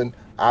throwing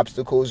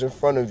obstacles in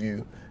front of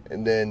you,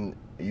 and then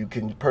you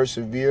can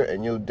persevere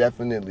and you'll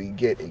definitely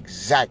get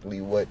exactly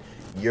what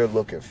you're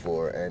looking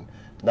for. And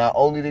not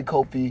only did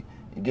Kofi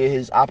get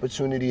his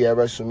opportunity at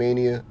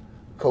WrestleMania,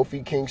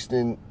 Kofi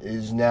Kingston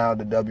is now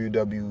the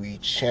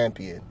WWE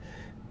champion.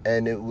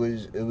 And it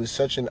was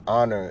such an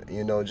honor,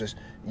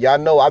 y'all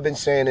know I've been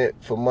saying it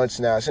for months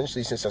now,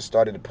 essentially since I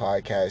started the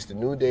podcast. The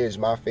New Day is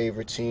my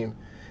favorite team.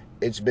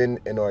 It's been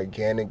an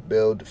organic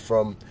build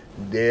from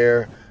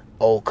their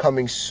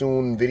coming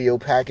soon video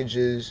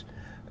packages,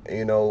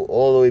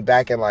 all the way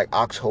back in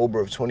October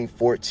of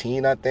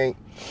 2014, I think,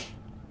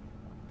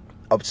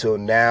 up till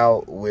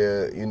now,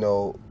 where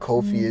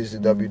Kofi is the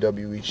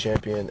WWE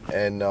champion,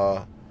 and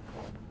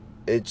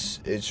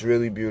it's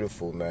really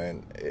beautiful,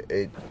 man.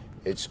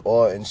 It's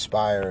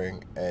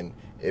awe-inspiring, and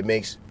it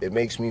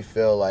makes me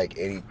feel like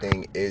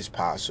anything is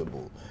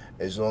possible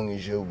as long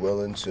as you're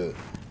willing to,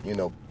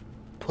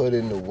 put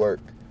in the work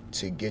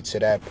to get to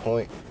that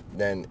point.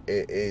 Then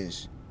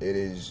it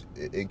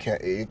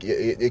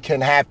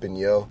can happen,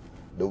 yo.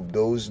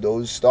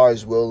 Those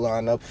stars will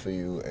line up for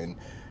you, and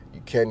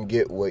you can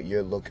get what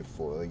you're looking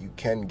for. You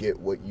can get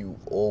what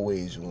you've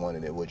always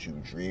wanted and what you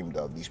dreamed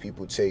of. These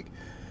people take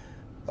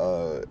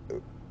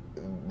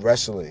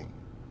wrestling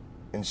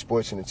and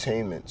sports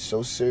entertainment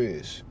so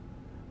serious.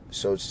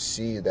 So to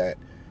see that,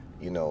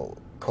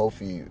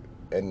 Kofi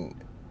and,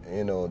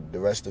 the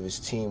rest of his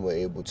team were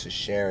able to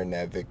share in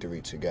that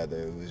victory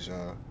together, it was,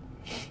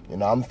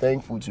 I'm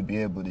thankful to be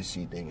able to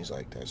see things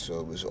like that. So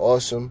it was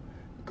awesome.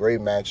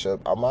 Great matchup.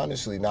 I'm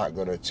honestly not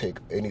going to take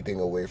anything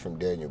away from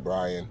Daniel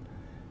Bryan.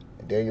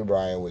 Daniel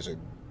Bryan was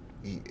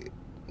we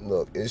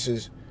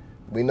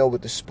know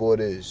what the sport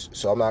is,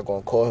 so I'm not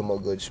going to call him a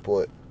good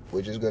sport.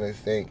 We're just going to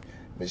thank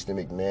Mr.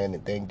 McMahon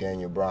and thank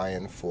Daniel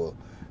Bryan for,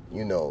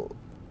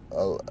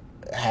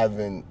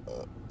 having,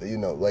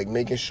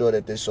 making sure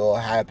that this all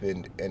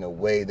happened in a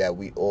way that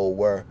we all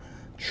were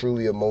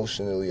truly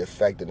emotionally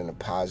affected in a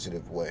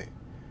positive way.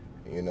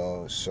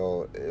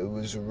 So it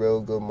was a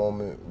real good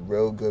moment,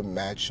 real good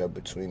matchup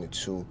between the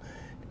two.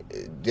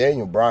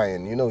 Daniel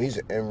Bryan, he's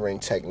an in-ring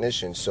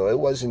technician, so it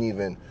wasn't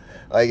even,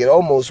 it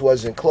almost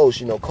wasn't close.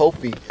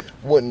 Kofi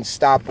wouldn't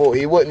stop,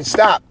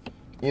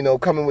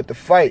 coming with the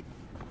fight,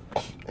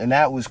 and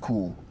that was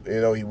cool.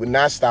 He would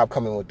not stop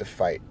coming with the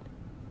fight.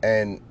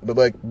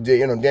 But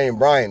Daniel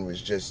Bryan was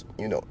just,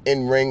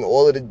 in ring,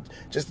 all of the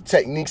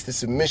techniques, the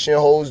submission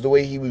holds, the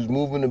way he was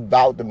moving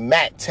about, the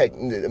mat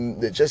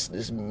just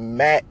this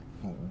mat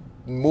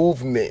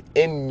movement,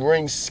 in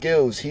ring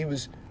skills.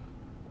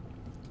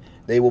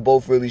 They were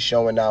both really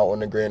showing out on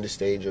the grandest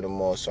stage of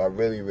them all. So I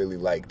really, really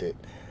liked it.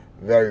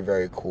 Very,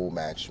 very cool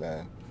match,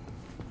 man.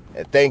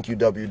 And thank you,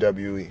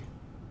 WWE.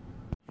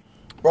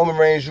 Roman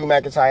Reigns, Drew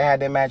McIntyre had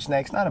their match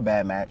next. Not a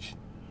bad match.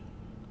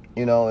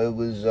 It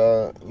was,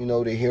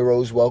 the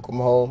heroes welcome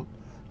home.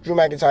 Drew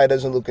McIntyre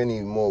doesn't look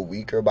any more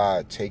weaker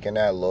by taking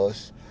that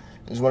loss.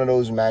 It was one of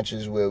those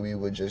matches where we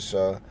were just,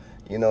 at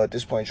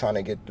this point trying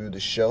to get through the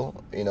show,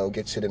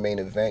 get to the main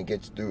event,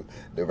 get through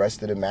the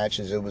rest of the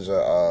matches. It was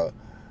a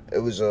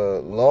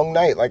long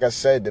night. Like I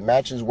said, the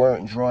matches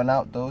weren't drawn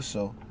out though,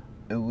 so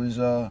it was,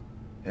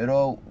 it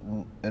all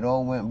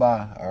went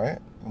by. All right.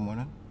 Good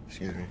morning.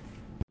 Excuse me.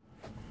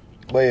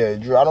 But yeah,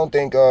 Drew, I don't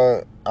think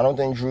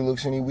Drew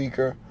looks any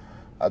weaker.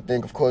 I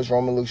think, of course,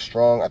 Roman looks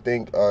strong. I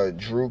think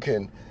Drew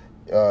can,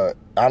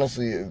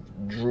 honestly, if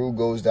Drew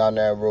goes down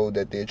that road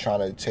that they're trying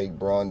to take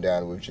Braun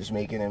down with, just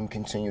making him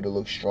continue to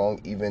look strong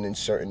even in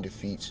certain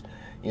defeats.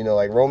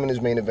 Roman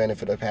is main evented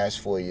for the past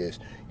 4 years.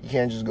 You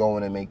can't just go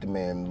in and make the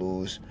man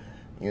lose.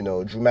 Drew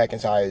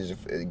McIntyre is,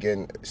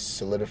 again,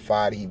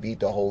 solidified. He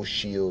beat the whole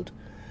Shield.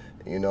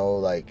 You know,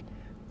 like,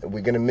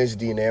 we're going to miss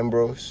Dean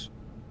Ambrose.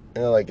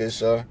 You know, like,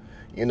 it's a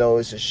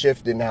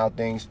shift in how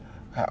things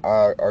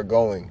are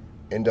going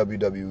in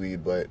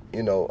WWE. But,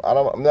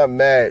 I'm not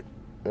mad.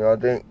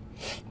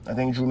 I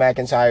think Drew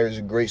McIntyre is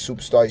a great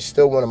superstar. He's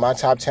still one of my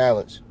top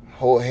talents.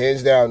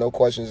 Hands down, no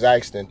questions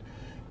asked. And,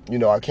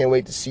 I can't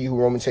wait to see who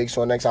Roman takes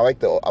on next. I like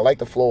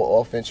the flow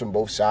of offense from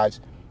both sides.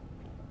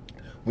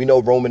 We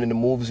know Roman and the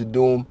moves of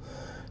doom.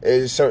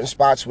 There's certain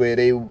spots where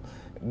they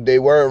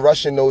weren't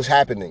rushing those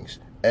happenings.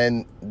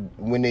 And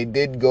when they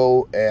did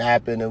go and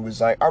happen, it was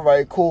like, all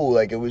right, cool.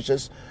 Like, it was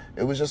just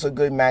a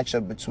good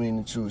matchup between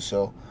the two.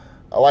 So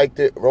I liked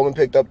it. Roman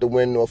picked up the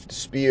win off the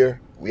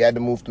spear. We had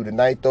to move through the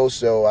night, though,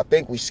 so I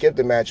think we skipped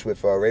the match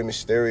with Rey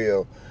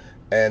Mysterio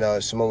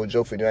and Samoa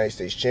Joe for the United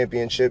States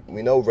Championship.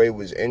 We know Rey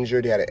was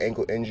injured. He had an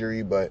ankle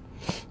injury, but,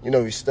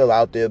 he's still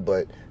out there.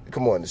 But,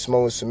 come on, the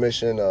Samoan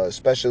submission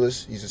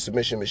specialist, he's a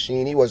submission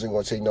machine. He wasn't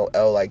going to take no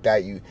L like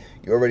that. You're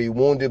already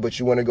wounded, but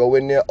you want to go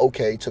in there?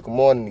 Okay, he took him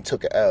on, and he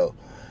took an L.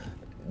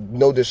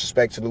 No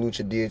disrespect to the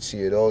Lucha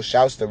Deity at all.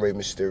 Shouts to Rey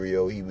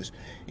Mysterio. He was,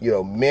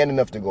 man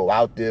enough to go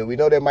out there. We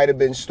know there might have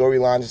been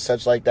storylines and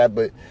such like that,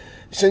 but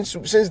since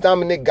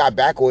Dominic got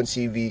back on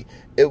TV,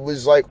 it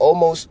was like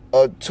almost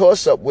a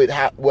toss-up with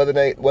whether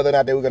or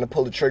not they were going to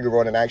pull the trigger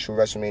on an actual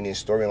WrestleMania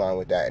storyline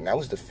with that, and that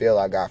was the feel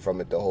I got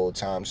from it the whole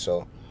time.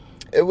 So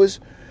it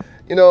was,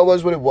 it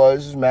was what it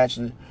was. This match,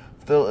 it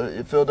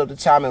filled up the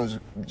time. It was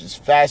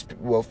just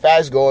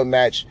fast-going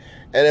match,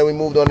 and then we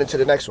moved on into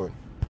the next one.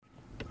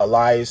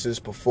 Elias's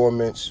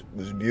performance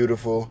was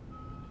beautiful.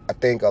 I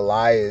think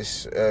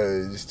Elias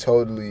is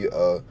totally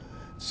a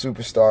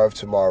superstar of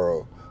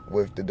tomorrow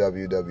with the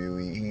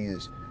WWE.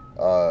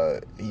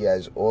 He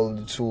has all of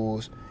the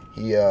tools.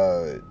 He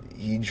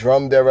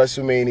drummed at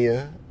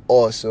WrestleMania,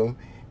 awesome.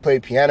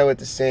 Played piano at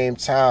the same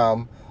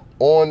time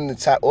on his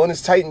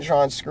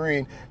Titantron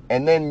screen,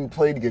 and then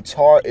played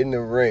guitar in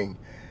the ring.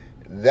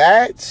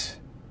 That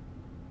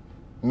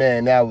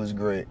was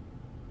great.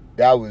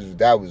 That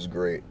was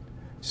great.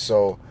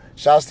 So,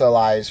 shouts to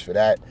Elias for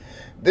that.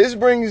 This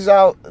brings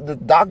out the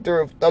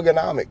doctor of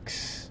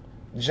thugonomics,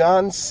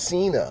 John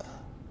Cena.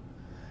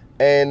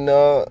 And,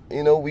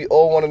 we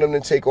all wanted him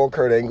to take on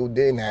Kurt Angle.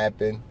 Didn't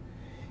happen.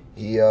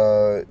 He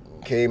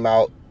came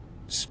out,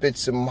 spit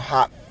some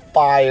hot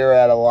fire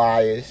at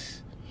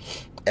Elias,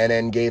 and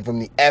then gave him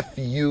the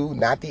FU,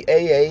 not the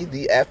AA,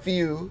 the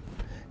FU.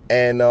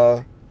 And,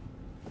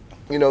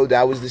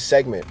 that was the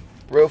segment.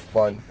 Real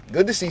fun.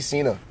 Good to see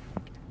Cena.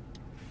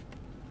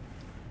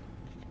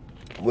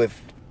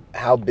 With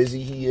how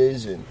busy he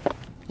is and,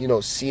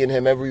 seeing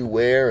him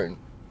everywhere and,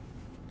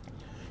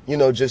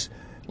 just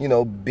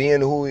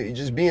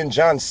being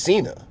John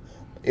Cena.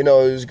 It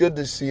was good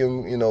to see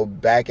him,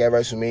 back at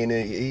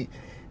WrestleMania.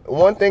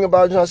 One thing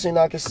about John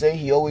Cena I can say,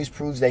 he always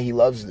proves that he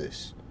loves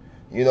this.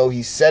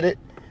 He said it,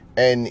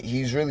 and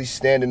he's really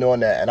standing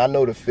on that. And I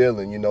know the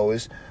feeling,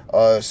 it's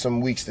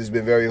some weeks it's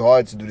been very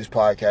hard to do this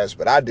podcast,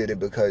 but I did it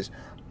because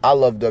I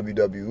love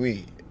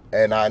WWE.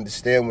 And I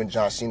understand when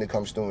John Cena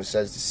comes through and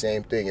says the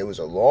same thing. It was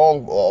a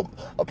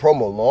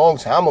promo a long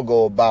time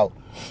ago about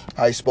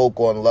how he spoke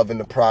on loving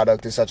the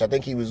product and such. I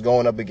think he was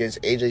going up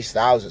against AJ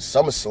Styles at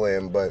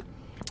SummerSlam, but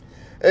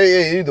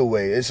hey, either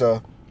way,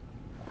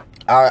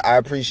 I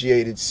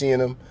appreciated seeing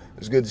him. It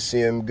was good to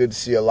see him. Good to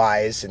see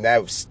Elias, and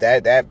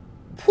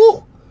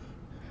whew,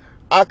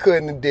 I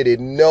couldn't have did it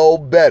no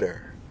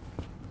better.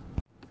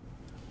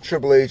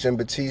 Triple H and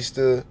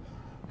Batista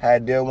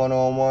had their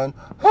one-on-one.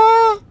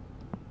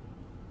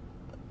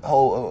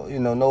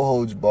 No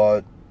holds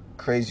barred,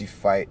 crazy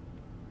fight.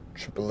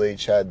 Triple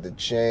H had the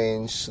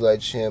chain,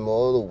 sledgehammer,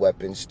 all the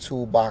weapons,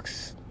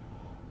 toolbox,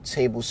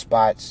 table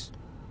spots,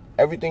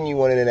 everything you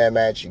wanted in that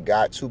match. You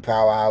got two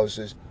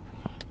powerhouses.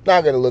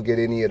 Not gonna look at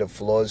any of the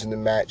flaws in the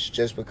match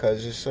just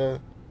because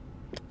it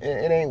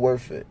ain't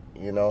worth it.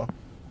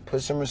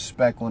 Put some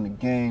respect on the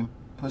game.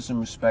 Put some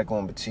respect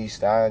on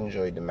Batista. I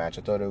enjoyed the match.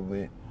 I thought it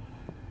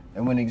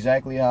went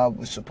exactly how it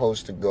was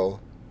supposed to go.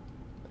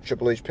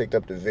 Triple H picked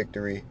up the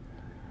victory.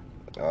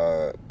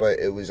 But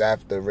it was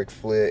after Ric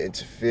Flair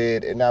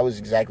interfered, and that was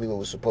exactly what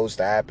was supposed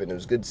to happen. It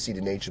was good to see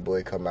the Nature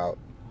Boy come out.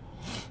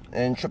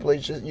 And Triple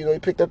H, he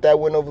picked up that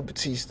win over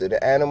Batista.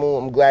 The Animal,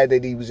 I'm glad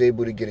that he was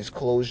able to get his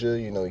closure.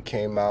 He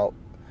came out.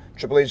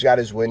 Triple H got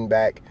his win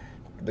back.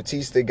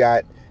 Batista he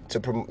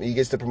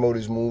gets to promote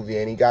his movie,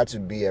 and he got to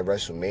be at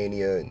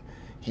WrestleMania, and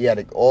he had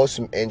an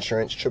awesome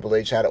entrance. Triple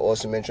H had an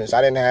awesome entrance.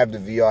 I didn't have the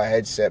VR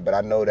headset, but I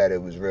know that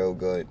it was real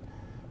good.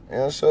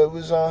 So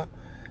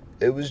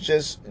it was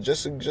just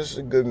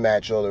a good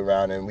match all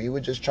around, and we were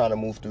just trying to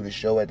move through the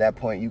show. At that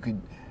point,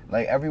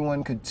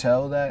 everyone could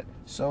tell that.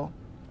 So,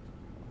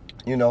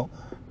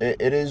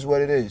 it is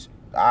what it is.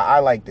 I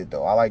liked it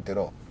though. I liked it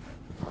all.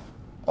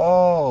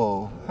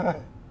 Oh,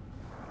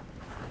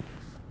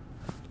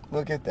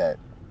 look at that.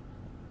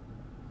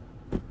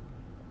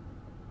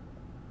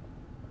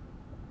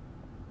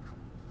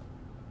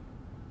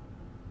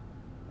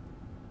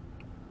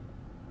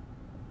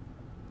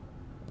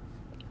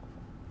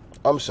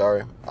 I'm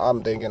sorry.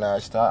 I'm thinking I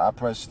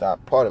pressed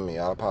stop. Pardon me.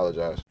 I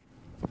apologize.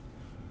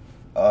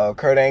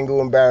 Kurt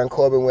Angle and Baron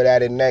Corbin went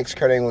at it next.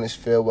 Kurt Angle in his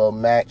farewell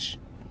match.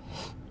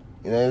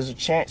 There's a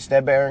chance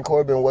that Baron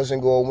Corbin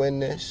wasn't going to win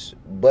this,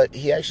 but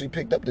he actually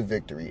picked up the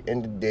victory.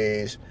 In the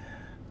days,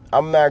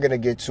 I'm not going to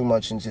get too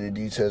much into the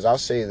details. I'll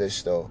say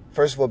this, though.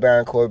 First of all,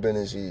 Baron Corbin,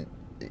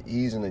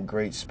 he's in a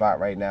great spot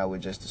right now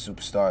with just the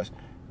superstars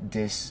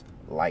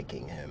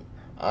disliking him.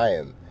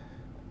 I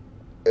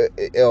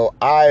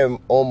am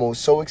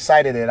almost so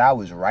excited that I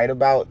was right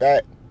about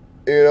that.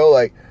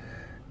 Like,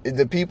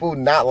 the people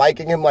not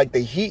liking him, like the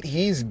heat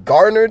he's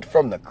garnered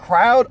from the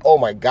crowd. Oh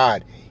my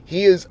God,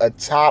 he is a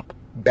top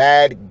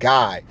bad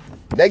guy.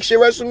 Next year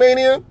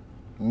WrestleMania,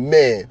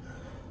 man,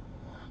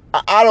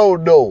 I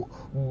don't know.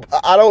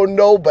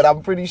 But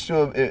I'm pretty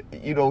sure,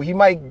 he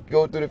might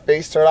go through the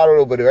face turn. I don't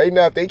know, but right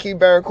now, if they keep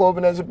Baron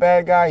Corbin as a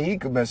bad guy, he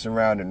could mess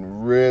around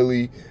and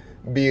really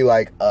be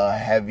like a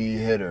heavy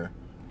hitter,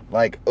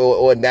 like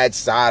on that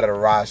side of the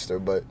roster.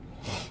 But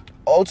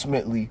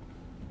ultimately,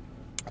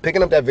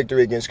 picking up that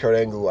victory against Kurt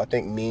Angle, I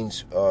think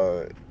means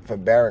for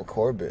Baron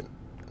Corbin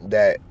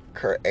that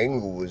Kurt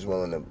Angle was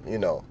willing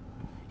to,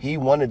 he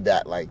wanted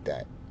that like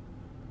that.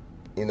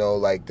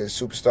 Like the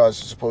superstars are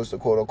supposed to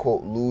quote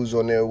unquote lose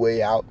on their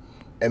way out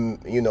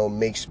and,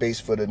 make space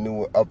for the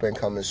new up and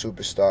coming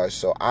superstars.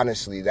 So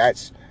honestly,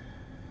 that's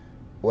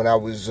when I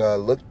was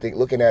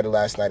looking at it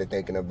last night and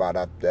thinking about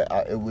it,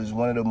 it was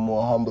one of the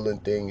more humbling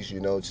things,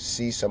 to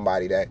see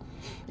somebody that,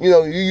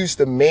 you used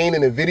to main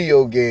in a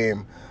video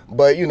game.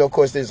 But, of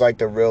course, there's like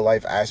the real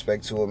life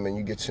aspect to him, and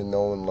you get to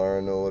know and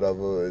learn or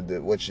whatever,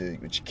 what you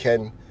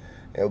can.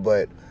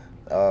 But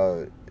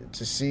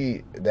to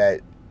see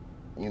that,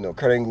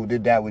 Kurt Angle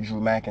did that with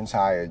Drew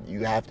McIntyre,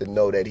 you have to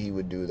know that he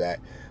would do that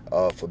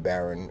for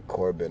Baron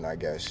Corbin, I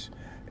guess.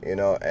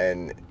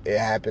 And it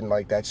happened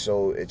like that.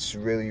 So it's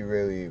really,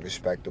 really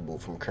respectable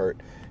from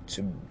Kurt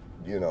to,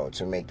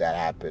 to make that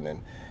happen.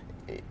 And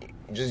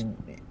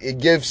it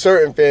gives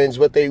certain fans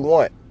what they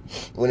want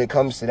when it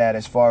comes to that,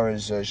 as far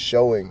as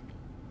showing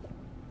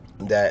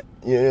that,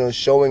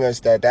 showing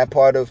us that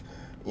part of,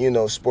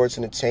 sports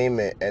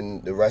entertainment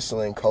and the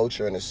wrestling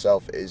culture in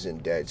itself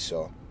isn't dead.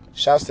 So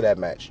shouts to that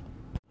match.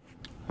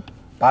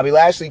 Bobby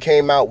Lashley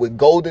came out with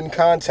golden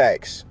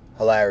contacts.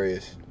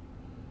 Hilarious.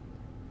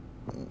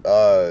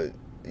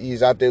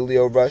 He's out there,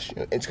 Leo Rush.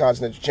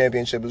 Intercontinental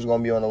Championship is going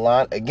to be on the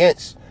line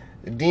against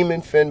the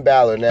Demon Finn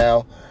Balor.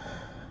 Now,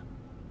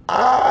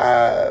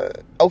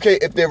 okay,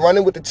 if they're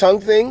running with the tongue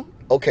thing,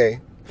 okay,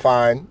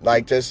 fine.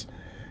 Like, just,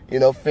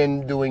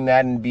 Finn doing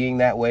that and being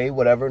that way,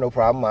 whatever, no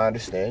problem. I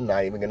understand.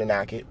 Not even going to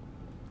knock it.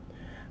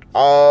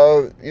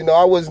 I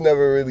was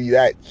never really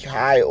that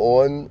high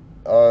on,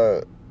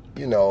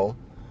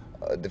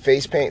 the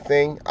face paint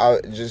thing. I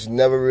just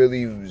never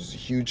really was a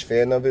huge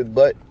fan of it.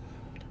 But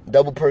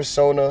double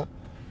persona,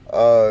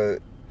 it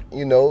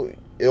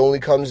only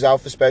comes out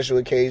for special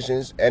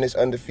occasions and it's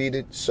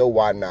undefeated, so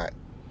why not?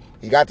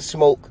 He got the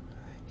smoke.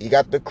 He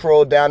got the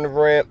crawl down the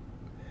ramp.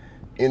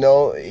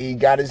 He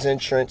got his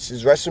entrance,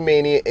 his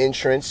WrestleMania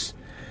entrance.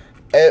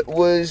 It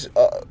was,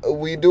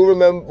 we do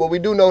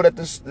know that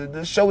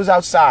the show was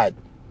outside.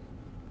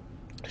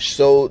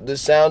 So the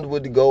sound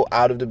would go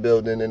out of the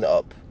building and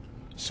up.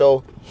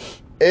 So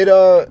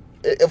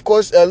of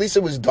course, at least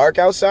it was dark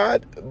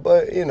outside,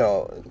 but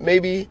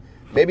maybe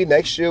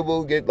next year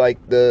we'll get like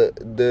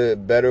the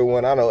better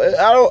one.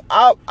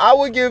 I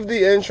would give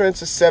the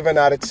entrance a 7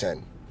 out of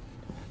 10.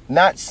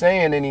 Not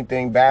saying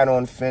anything bad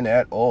on Finn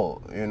at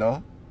all,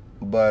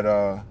 but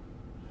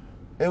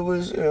it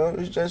was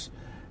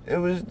it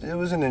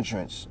was an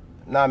entrance.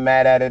 Not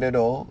mad at it at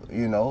all,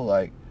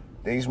 like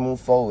things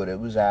moved forward. It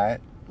was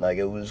alright, like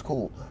it was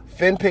cool.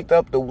 Finn picked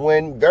up the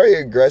win, very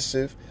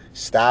aggressive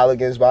style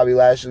against Bobby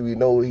Lashley. We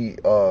know he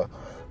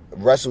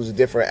wrestles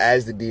different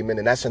as the Demon,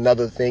 and that's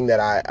another thing that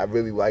I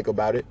really like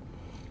about it.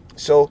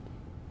 So,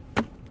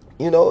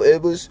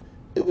 it was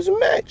a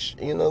match,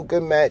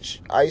 good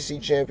match.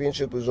 IC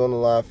Championship was on the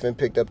line. Finn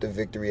picked up the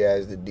victory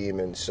as the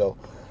Demon. So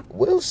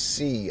we'll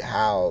see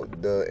how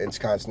the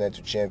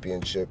Intercontinental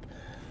Championship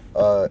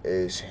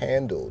is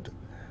handled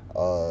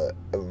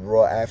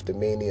Raw after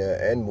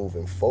Mania and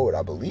moving forward.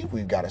 I believe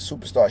we've got a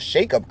superstar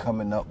shakeup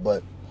coming up,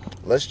 but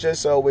let's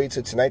just wait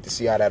till tonight to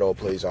see how that all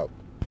plays out.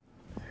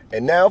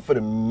 And now for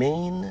the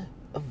main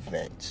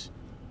event.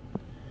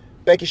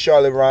 Becky,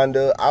 Charlotte,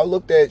 Ronda. I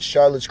looked at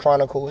Charlotte's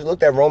Chronicle. I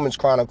looked at Roman's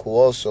Chronicle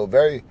also.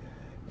 Very,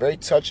 very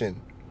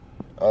touching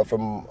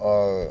from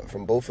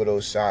both of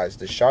those sides.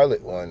 The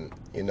Charlotte one,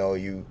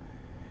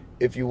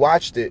 if you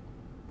watched it,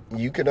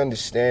 you could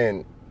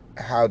understand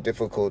how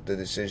difficult the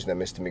decision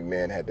that Mr.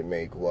 McMahon had to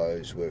make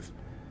was with,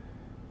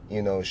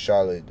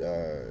 Charlotte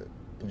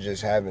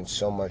just having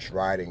so much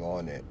riding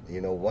on it.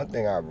 One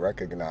thing I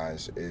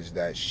recognize is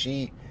that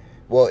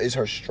is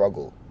her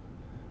struggle.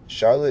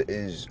 Charlotte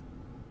is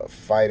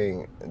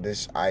fighting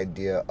this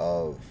idea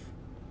of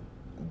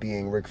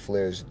being Ric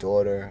Flair's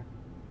daughter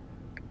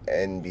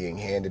and being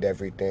handed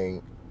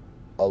everything,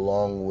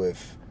 along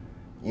with,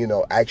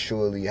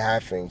 actually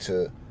having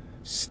to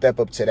step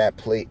up to that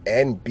plate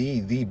and be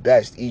the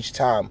best each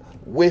time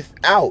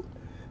without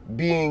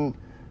being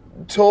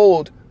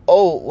told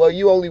oh, well,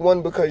 you only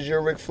won because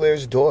you're Ric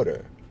Flair's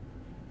daughter.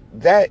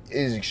 That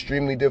is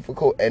extremely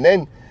difficult. And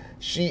then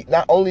she,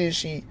 not only is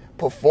she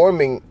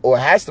performing or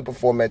has to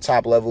perform at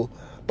top level,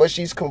 but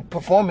she's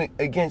performing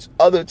against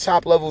other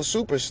top level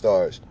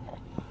superstars.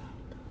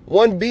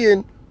 One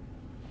being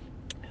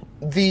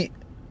the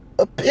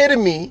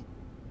epitome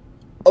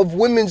of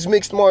women's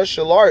mixed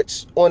martial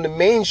arts on the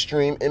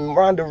mainstream in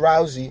Ronda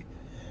Rousey,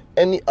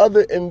 and the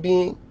other in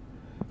being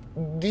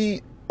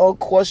the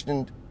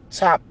unquestioned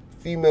top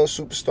female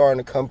superstar in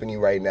the company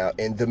right now,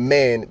 and the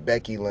man,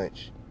 Becky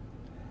Lynch.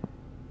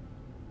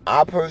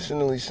 I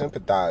personally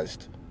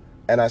sympathized,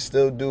 and I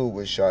still do,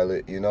 with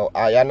Charlotte. You know,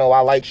 I know I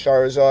like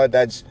Charizard.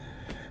 That's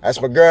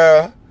my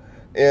girl.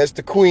 Yeah, it's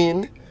the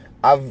queen.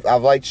 I've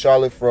liked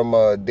Charlotte from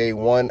day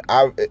one.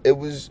 It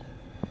was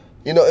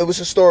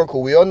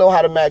historical. We all know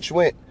how the match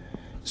went.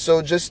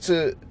 So just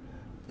to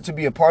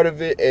be a part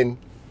of it, and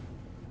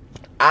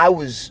I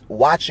was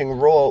watching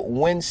Raw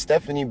when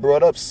Stephanie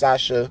brought up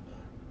Sasha,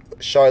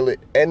 Charlotte,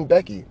 and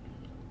Becky.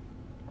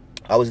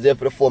 I was there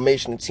for the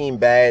formation of Team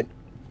Bad,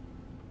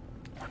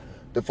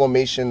 the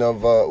formation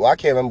of I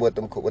can't remember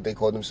what they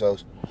called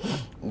themselves,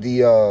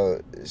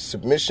 the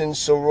submission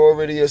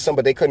sorority or something,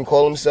 but they couldn't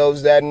call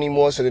themselves that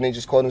anymore, so then they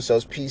just called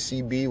themselves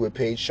PCB with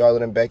Paige,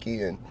 Charlotte, and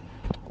Becky, and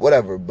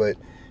whatever. But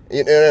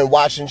and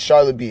watching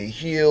Charlotte be a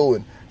heel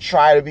and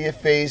try to be a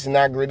face and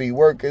not really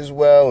work as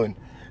well, and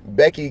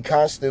Becky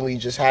constantly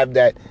just have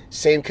that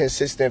same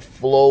consistent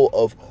flow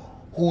of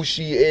who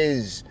she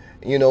is,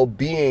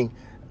 being,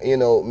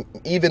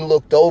 even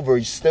looked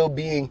over, still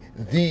being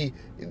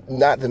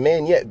not the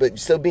man yet, but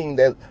still being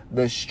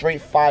the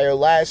straight fire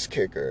last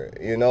kicker.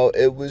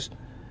 It was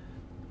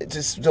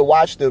just to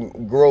watch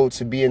them grow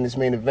to be in this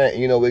main event.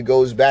 It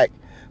goes back,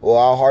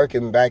 I'll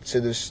harken back to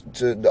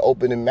the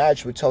opening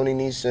match with Tony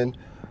Nese,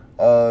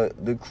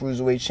 the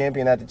Cruiserweight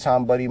champion at the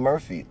time, Buddy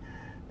Murphy.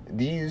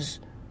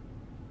 These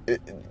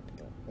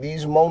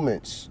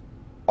moments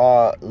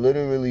are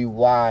literally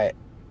why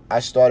I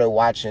started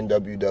watching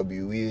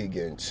WWE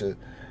again, to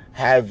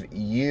have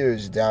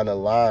years down the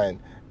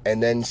line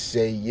and then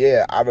say,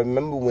 yeah, I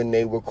remember when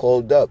they were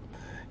called up.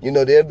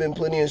 There have been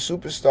plenty of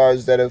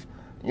superstars that have,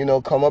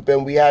 come up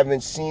and we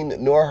haven't seen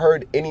nor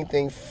heard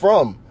anything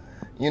from,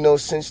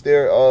 since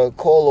their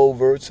call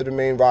over to the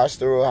main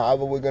roster, or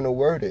however we're going to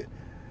word it.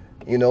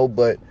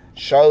 But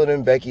Charlotte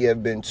and Becky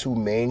have been two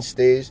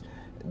mainstays.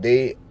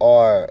 They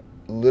are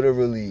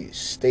literally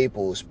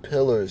staples,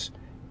 pillars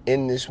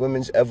in this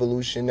women's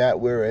evolution that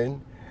we're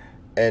in.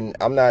 And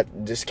I'm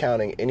not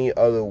discounting any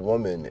other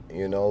woman,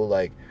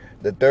 like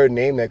the third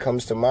name that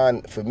comes to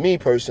mind for me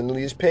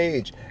personally is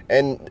Paige.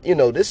 And,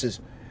 this is,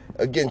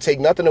 again, take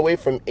nothing away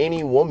from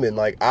any woman.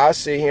 Like, I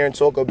sit here and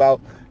talk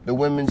about the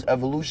women's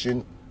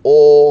evolution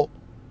all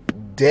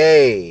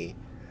day.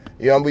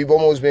 We've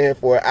almost been here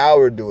for an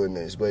hour doing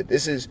this, but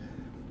it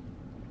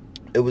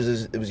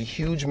was a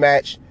huge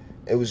match.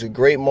 It was a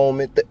great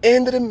moment. The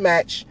end of the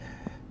match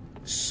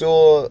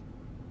saw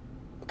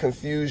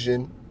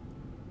confusion.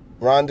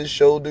 Ronda's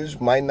shoulders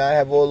might not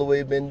have all the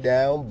way been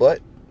down,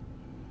 but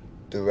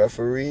the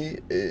referee,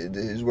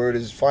 his word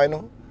is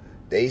final.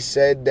 They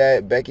said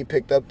that Becky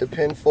picked up the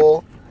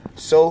pinfall,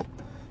 so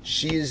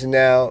she is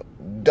now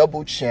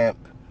double champ.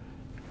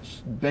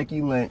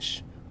 Becky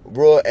Lynch,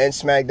 Raw and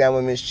SmackDown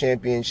Women's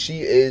Champion.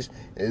 She is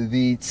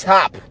the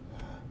top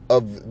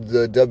of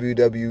the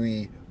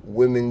WWE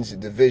Women's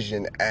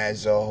Division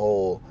as a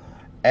whole.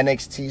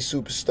 NXT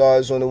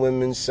superstars on the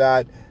women's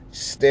side,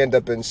 stand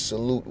up and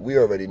salute. We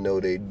already know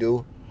they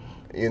do.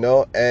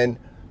 And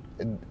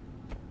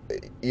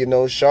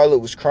Charlotte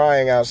was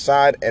crying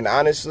outside, and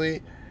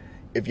honestly,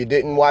 if you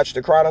didn't watch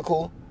the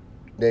Chronicle,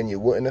 then you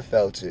wouldn't have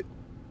felt it.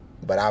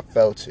 But I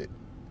felt it.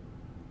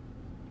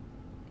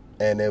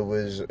 And it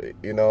was,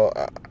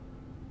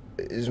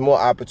 there's more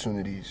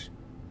opportunities,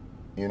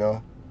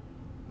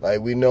 Like,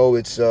 we know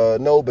it's,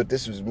 but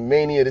this was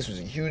Mania. This was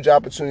a huge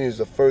opportunity. It was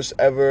the first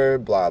ever,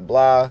 blah,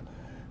 blah.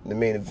 The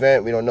main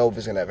event, we don't know if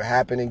it's going to ever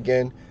happen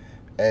again.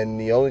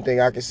 And the only thing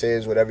I can say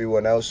is what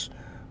everyone else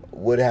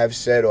would have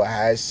said or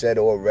has said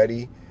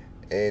already.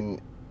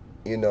 And,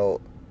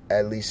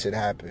 at least it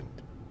happened.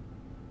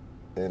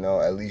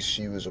 At least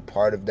she was a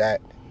part of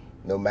that,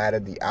 no matter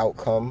the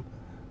outcome.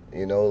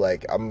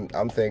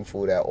 I'm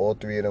thankful that all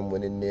three of them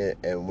went in there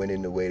and went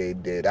in the way they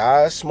did.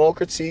 Small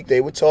critique.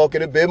 They were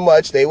talking a bit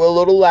much. They were a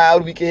little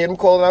loud. We can hear them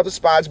calling out the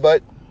spots,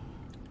 but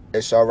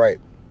it's all right.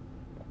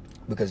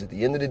 Because at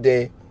the end of the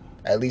day,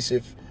 at least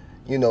if,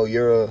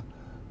 you're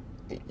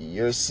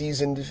a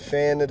seasoned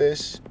fan of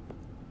this,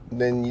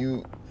 then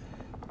you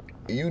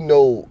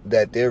know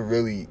that they're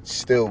really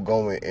still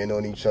going in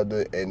on each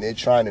other, and they're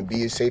trying to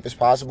be as safe as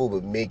possible,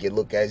 but make it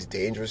look as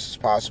dangerous as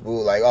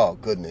possible. Like, oh,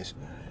 goodness.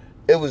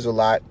 It was a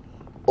lot.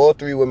 All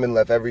three women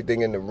left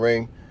everything in the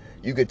ring.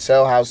 You could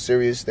tell how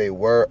serious they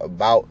were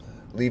about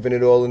leaving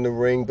it all in the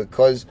ring,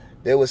 because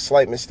there were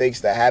slight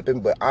mistakes that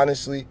happened. But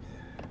honestly,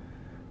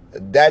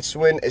 that's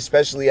when,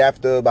 especially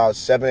after about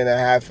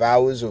 7.5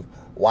 hours of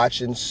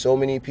watching so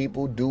many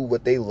people do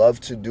what they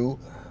love to do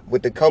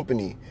with the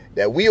company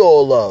that we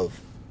all love,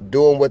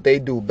 doing what they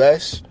do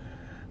best,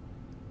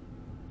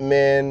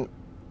 man,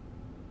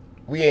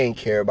 we ain't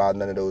care about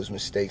none of those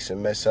mistakes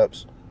and mess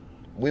ups.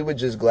 We were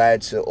just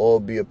glad to all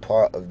be a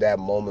part of that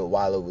moment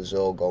while it was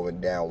all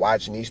going down.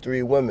 Watching these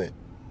three women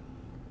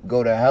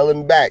go to hell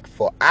and back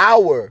for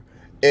our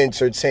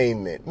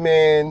entertainment.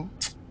 Man,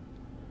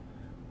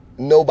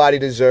 nobody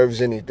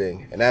deserves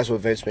anything. And that's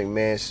what Vince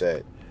McMahon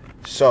said.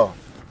 So,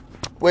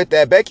 with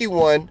that, Becky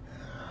won.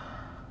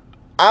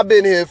 I've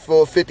been here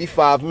for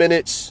 55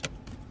 minutes.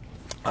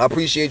 I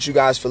appreciate you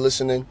guys for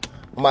listening.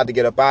 I'm about to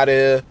get up out of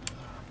here.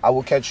 I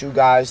will catch you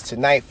guys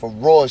tonight for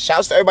Raw.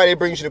 Shouts to everybody that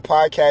brings you the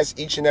podcast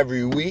each and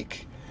every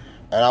week.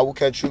 And I will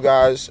catch you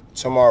guys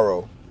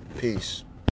tomorrow. Peace.